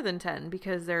bit more than 10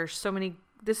 because there are so many.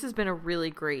 This has been a really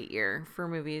great year for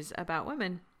movies about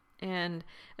women, and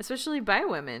especially by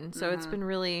women. So it's been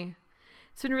really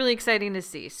exciting to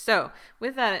see. So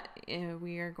with that,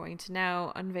 we are going to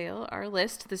now unveil our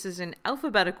list. This is in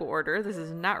alphabetical order. This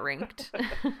is not ranked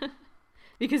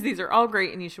because these are all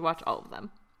great and you should watch all of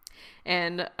them.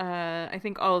 And I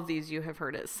think all of these you have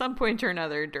heard at some point or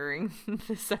another during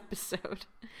this episode.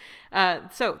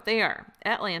 So they are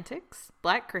Atlantics,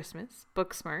 Black Christmas,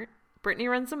 Booksmart, Brittany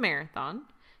Runs a Marathon,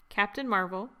 Captain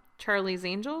Marvel, Charlie's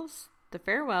Angels, The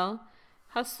Farewell,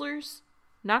 Hustlers,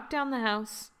 Knock Down the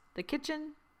House, The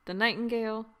Kitchen, The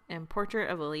Nightingale, and Portrait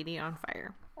of a Lady on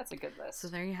Fire. That's a good list. So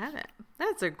there you have it.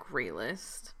 That's a great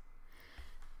list.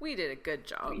 We did a good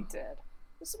job. We did.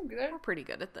 We're pretty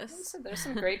good at this. There's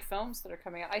some great films that are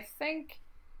coming out. I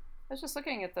was just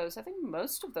looking at those. I think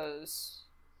most of those,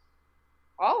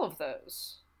 all of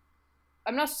those,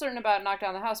 I'm not certain about Knock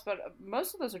Down the House, but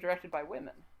most of those are directed by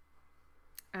women.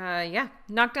 Yeah.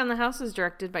 Knock Down the House is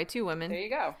directed by 2 women. There you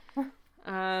go.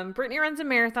 Brittany Runs a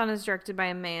Marathon is directed by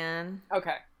a man.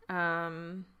 Okay.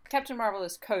 Captain Marvel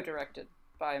is co-directed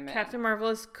by a man. Captain Marvel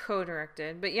is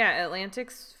co-directed. But yeah,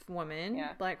 Atlantic's woman.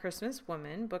 Yeah. Black Christmas,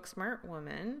 woman. Booksmart,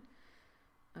 woman.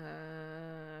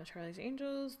 Charlie's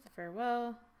Angels, The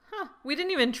Farewell. Huh. We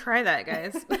didn't even try that,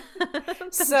 guys.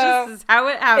 So just is how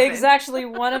it happened. Exactly,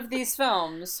 one of these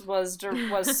films was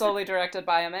solely directed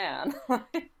by a man.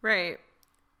 Right.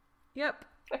 Yep.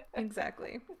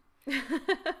 Exactly.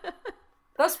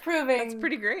 Thus proving That's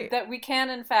pretty great. that we can,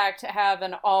 in fact, have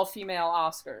an all-female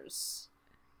Oscars.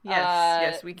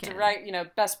 Yes, we can.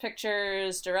 Best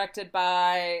pictures, directed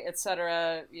by,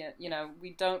 etc.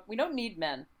 We don't need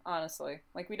men, honestly.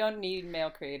 Like, we don't need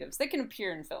male creatives. They can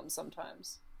appear in films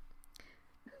sometimes.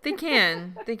 They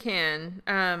can.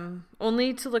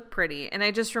 Only to look pretty. And I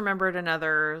just remembered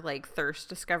another, thirst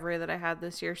discovery that I had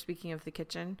this year, speaking of The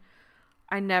Kitchen.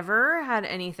 I never had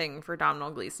anything for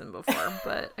Domhnall Gleeson before,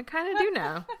 but I kind of do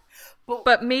now.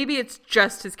 But maybe it's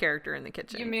just his character in The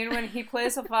Kitchen. You mean when he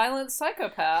plays a violent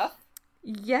psychopath?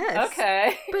 Yes.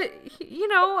 Okay. But, he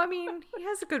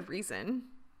has a good reason.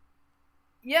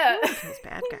 Yeah. He kills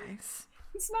bad guys.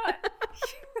 He's not.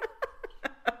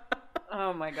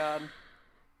 Oh my god.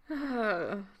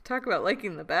 Talk about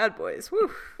liking the bad boys.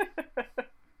 Woo.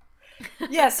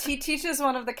 Yes, he teaches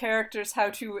one of the characters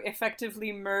how to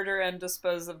effectively murder and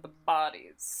dispose of the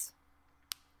bodies.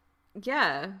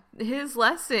 Yeah, his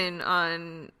lesson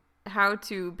on how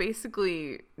to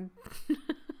basically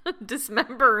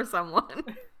dismember someone.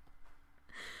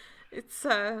 It's,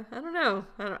 I don't know.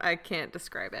 I can't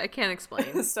describe it. I can't explain.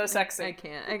 It's so sexy. I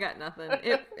can't. I got nothing.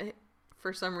 It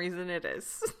for some reason it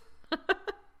is.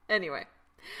 Anyway.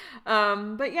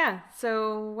 But yeah,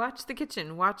 so watch The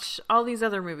Kitchen, watch all these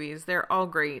other movies. They're all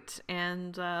great.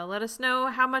 And let us know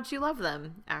how much you love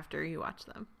them after you watch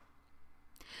them.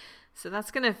 So that's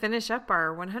going to finish up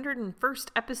our 101st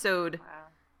episode. Wow.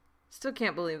 Still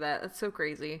can't believe that. That's so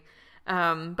crazy.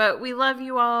 But we love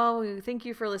you all. We thank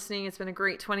you for listening. It's been a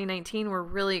great 2019. We're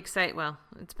really excited. Well,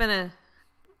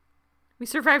 we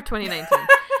survived 2019.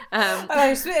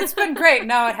 It's been great.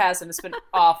 No, it hasn't. It's been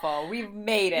awful. We've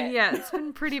made it. Yeah, it's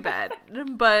been pretty bad.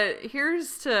 But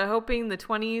here's to hoping the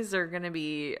 20s are going to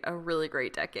be a really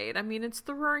great decade. I mean, it's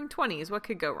the roaring 20s. What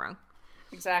could go wrong?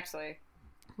 Exactly.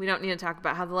 We don't need to talk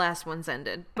about how the last ones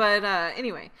ended. But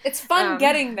anyway. It's fun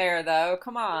getting there, though.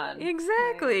 Come on.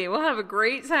 Exactly. We'll have a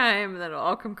great time, and then it'll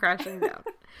all come crashing down.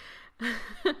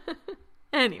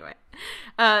 Anyway.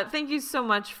 Thank you so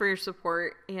much for your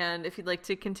support. And if you'd like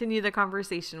to continue the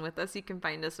conversation with us, you can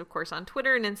find us, of course, on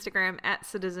Twitter and Instagram at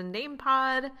Citizen Dame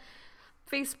Pod,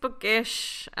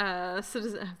 Facebook-ish,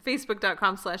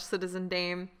 Facebook.com/Citizen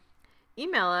Dame.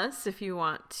 Email us if you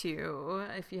want to,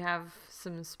 if you have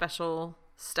some special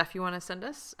stuff you want to send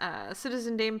us,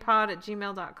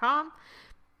 citizendamepod@gmail.com.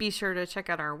 Be sure to check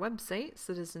out our website,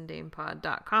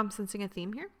 citizendamepod.com, sensing a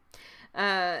theme here.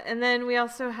 And then we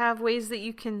also have ways that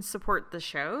you can support the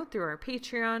show through our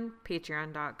Patreon,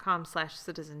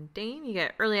 patreon.com/citizendame. You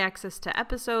get early access to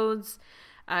episodes.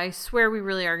 I swear we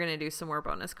really are going to do some more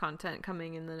bonus content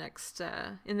coming in the next,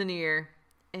 in the new year.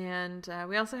 And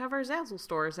we also have our Zazzle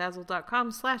store,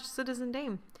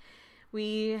 zazzle.com/citizendame.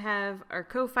 We have our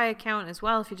Ko-Fi account as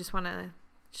well if you just want to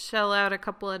shell out a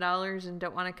couple of dollars and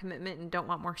don't want a commitment and don't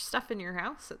want more stuff in your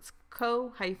house, it's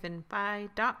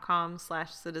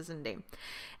ko-fi.com/citizendame.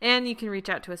 And you can reach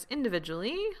out to us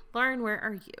individually. Lauren, where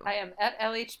are you? I am at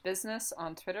LH Business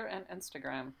on Twitter and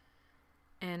Instagram.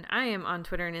 And I am on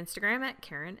Twitter and Instagram at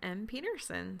Karen M.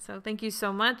 Peterson. So thank you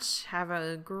so much. Have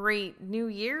a great new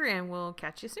year, and we'll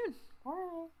catch you soon.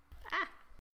 Bye.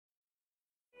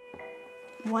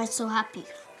 Why so happy?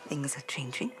 Things are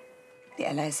changing. The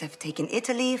Allies have taken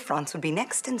Italy, France will be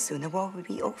next, and soon the war will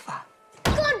be over.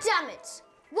 God damn it!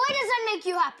 Why does that make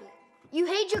you happy? You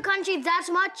hate your country that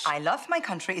much? I love my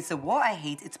country. It's a war I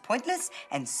hate. It's pointless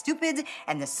and stupid,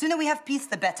 and the sooner we have peace,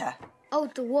 the better. Oh,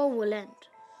 the war will end.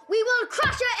 We will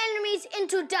crush our enemies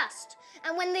into dust,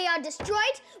 and when they are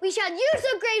destroyed, we shall use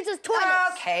their graves as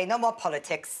toilets. Okay, no more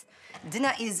politics.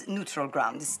 Dinner is neutral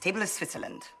ground. This table is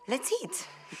Switzerland. Let's eat.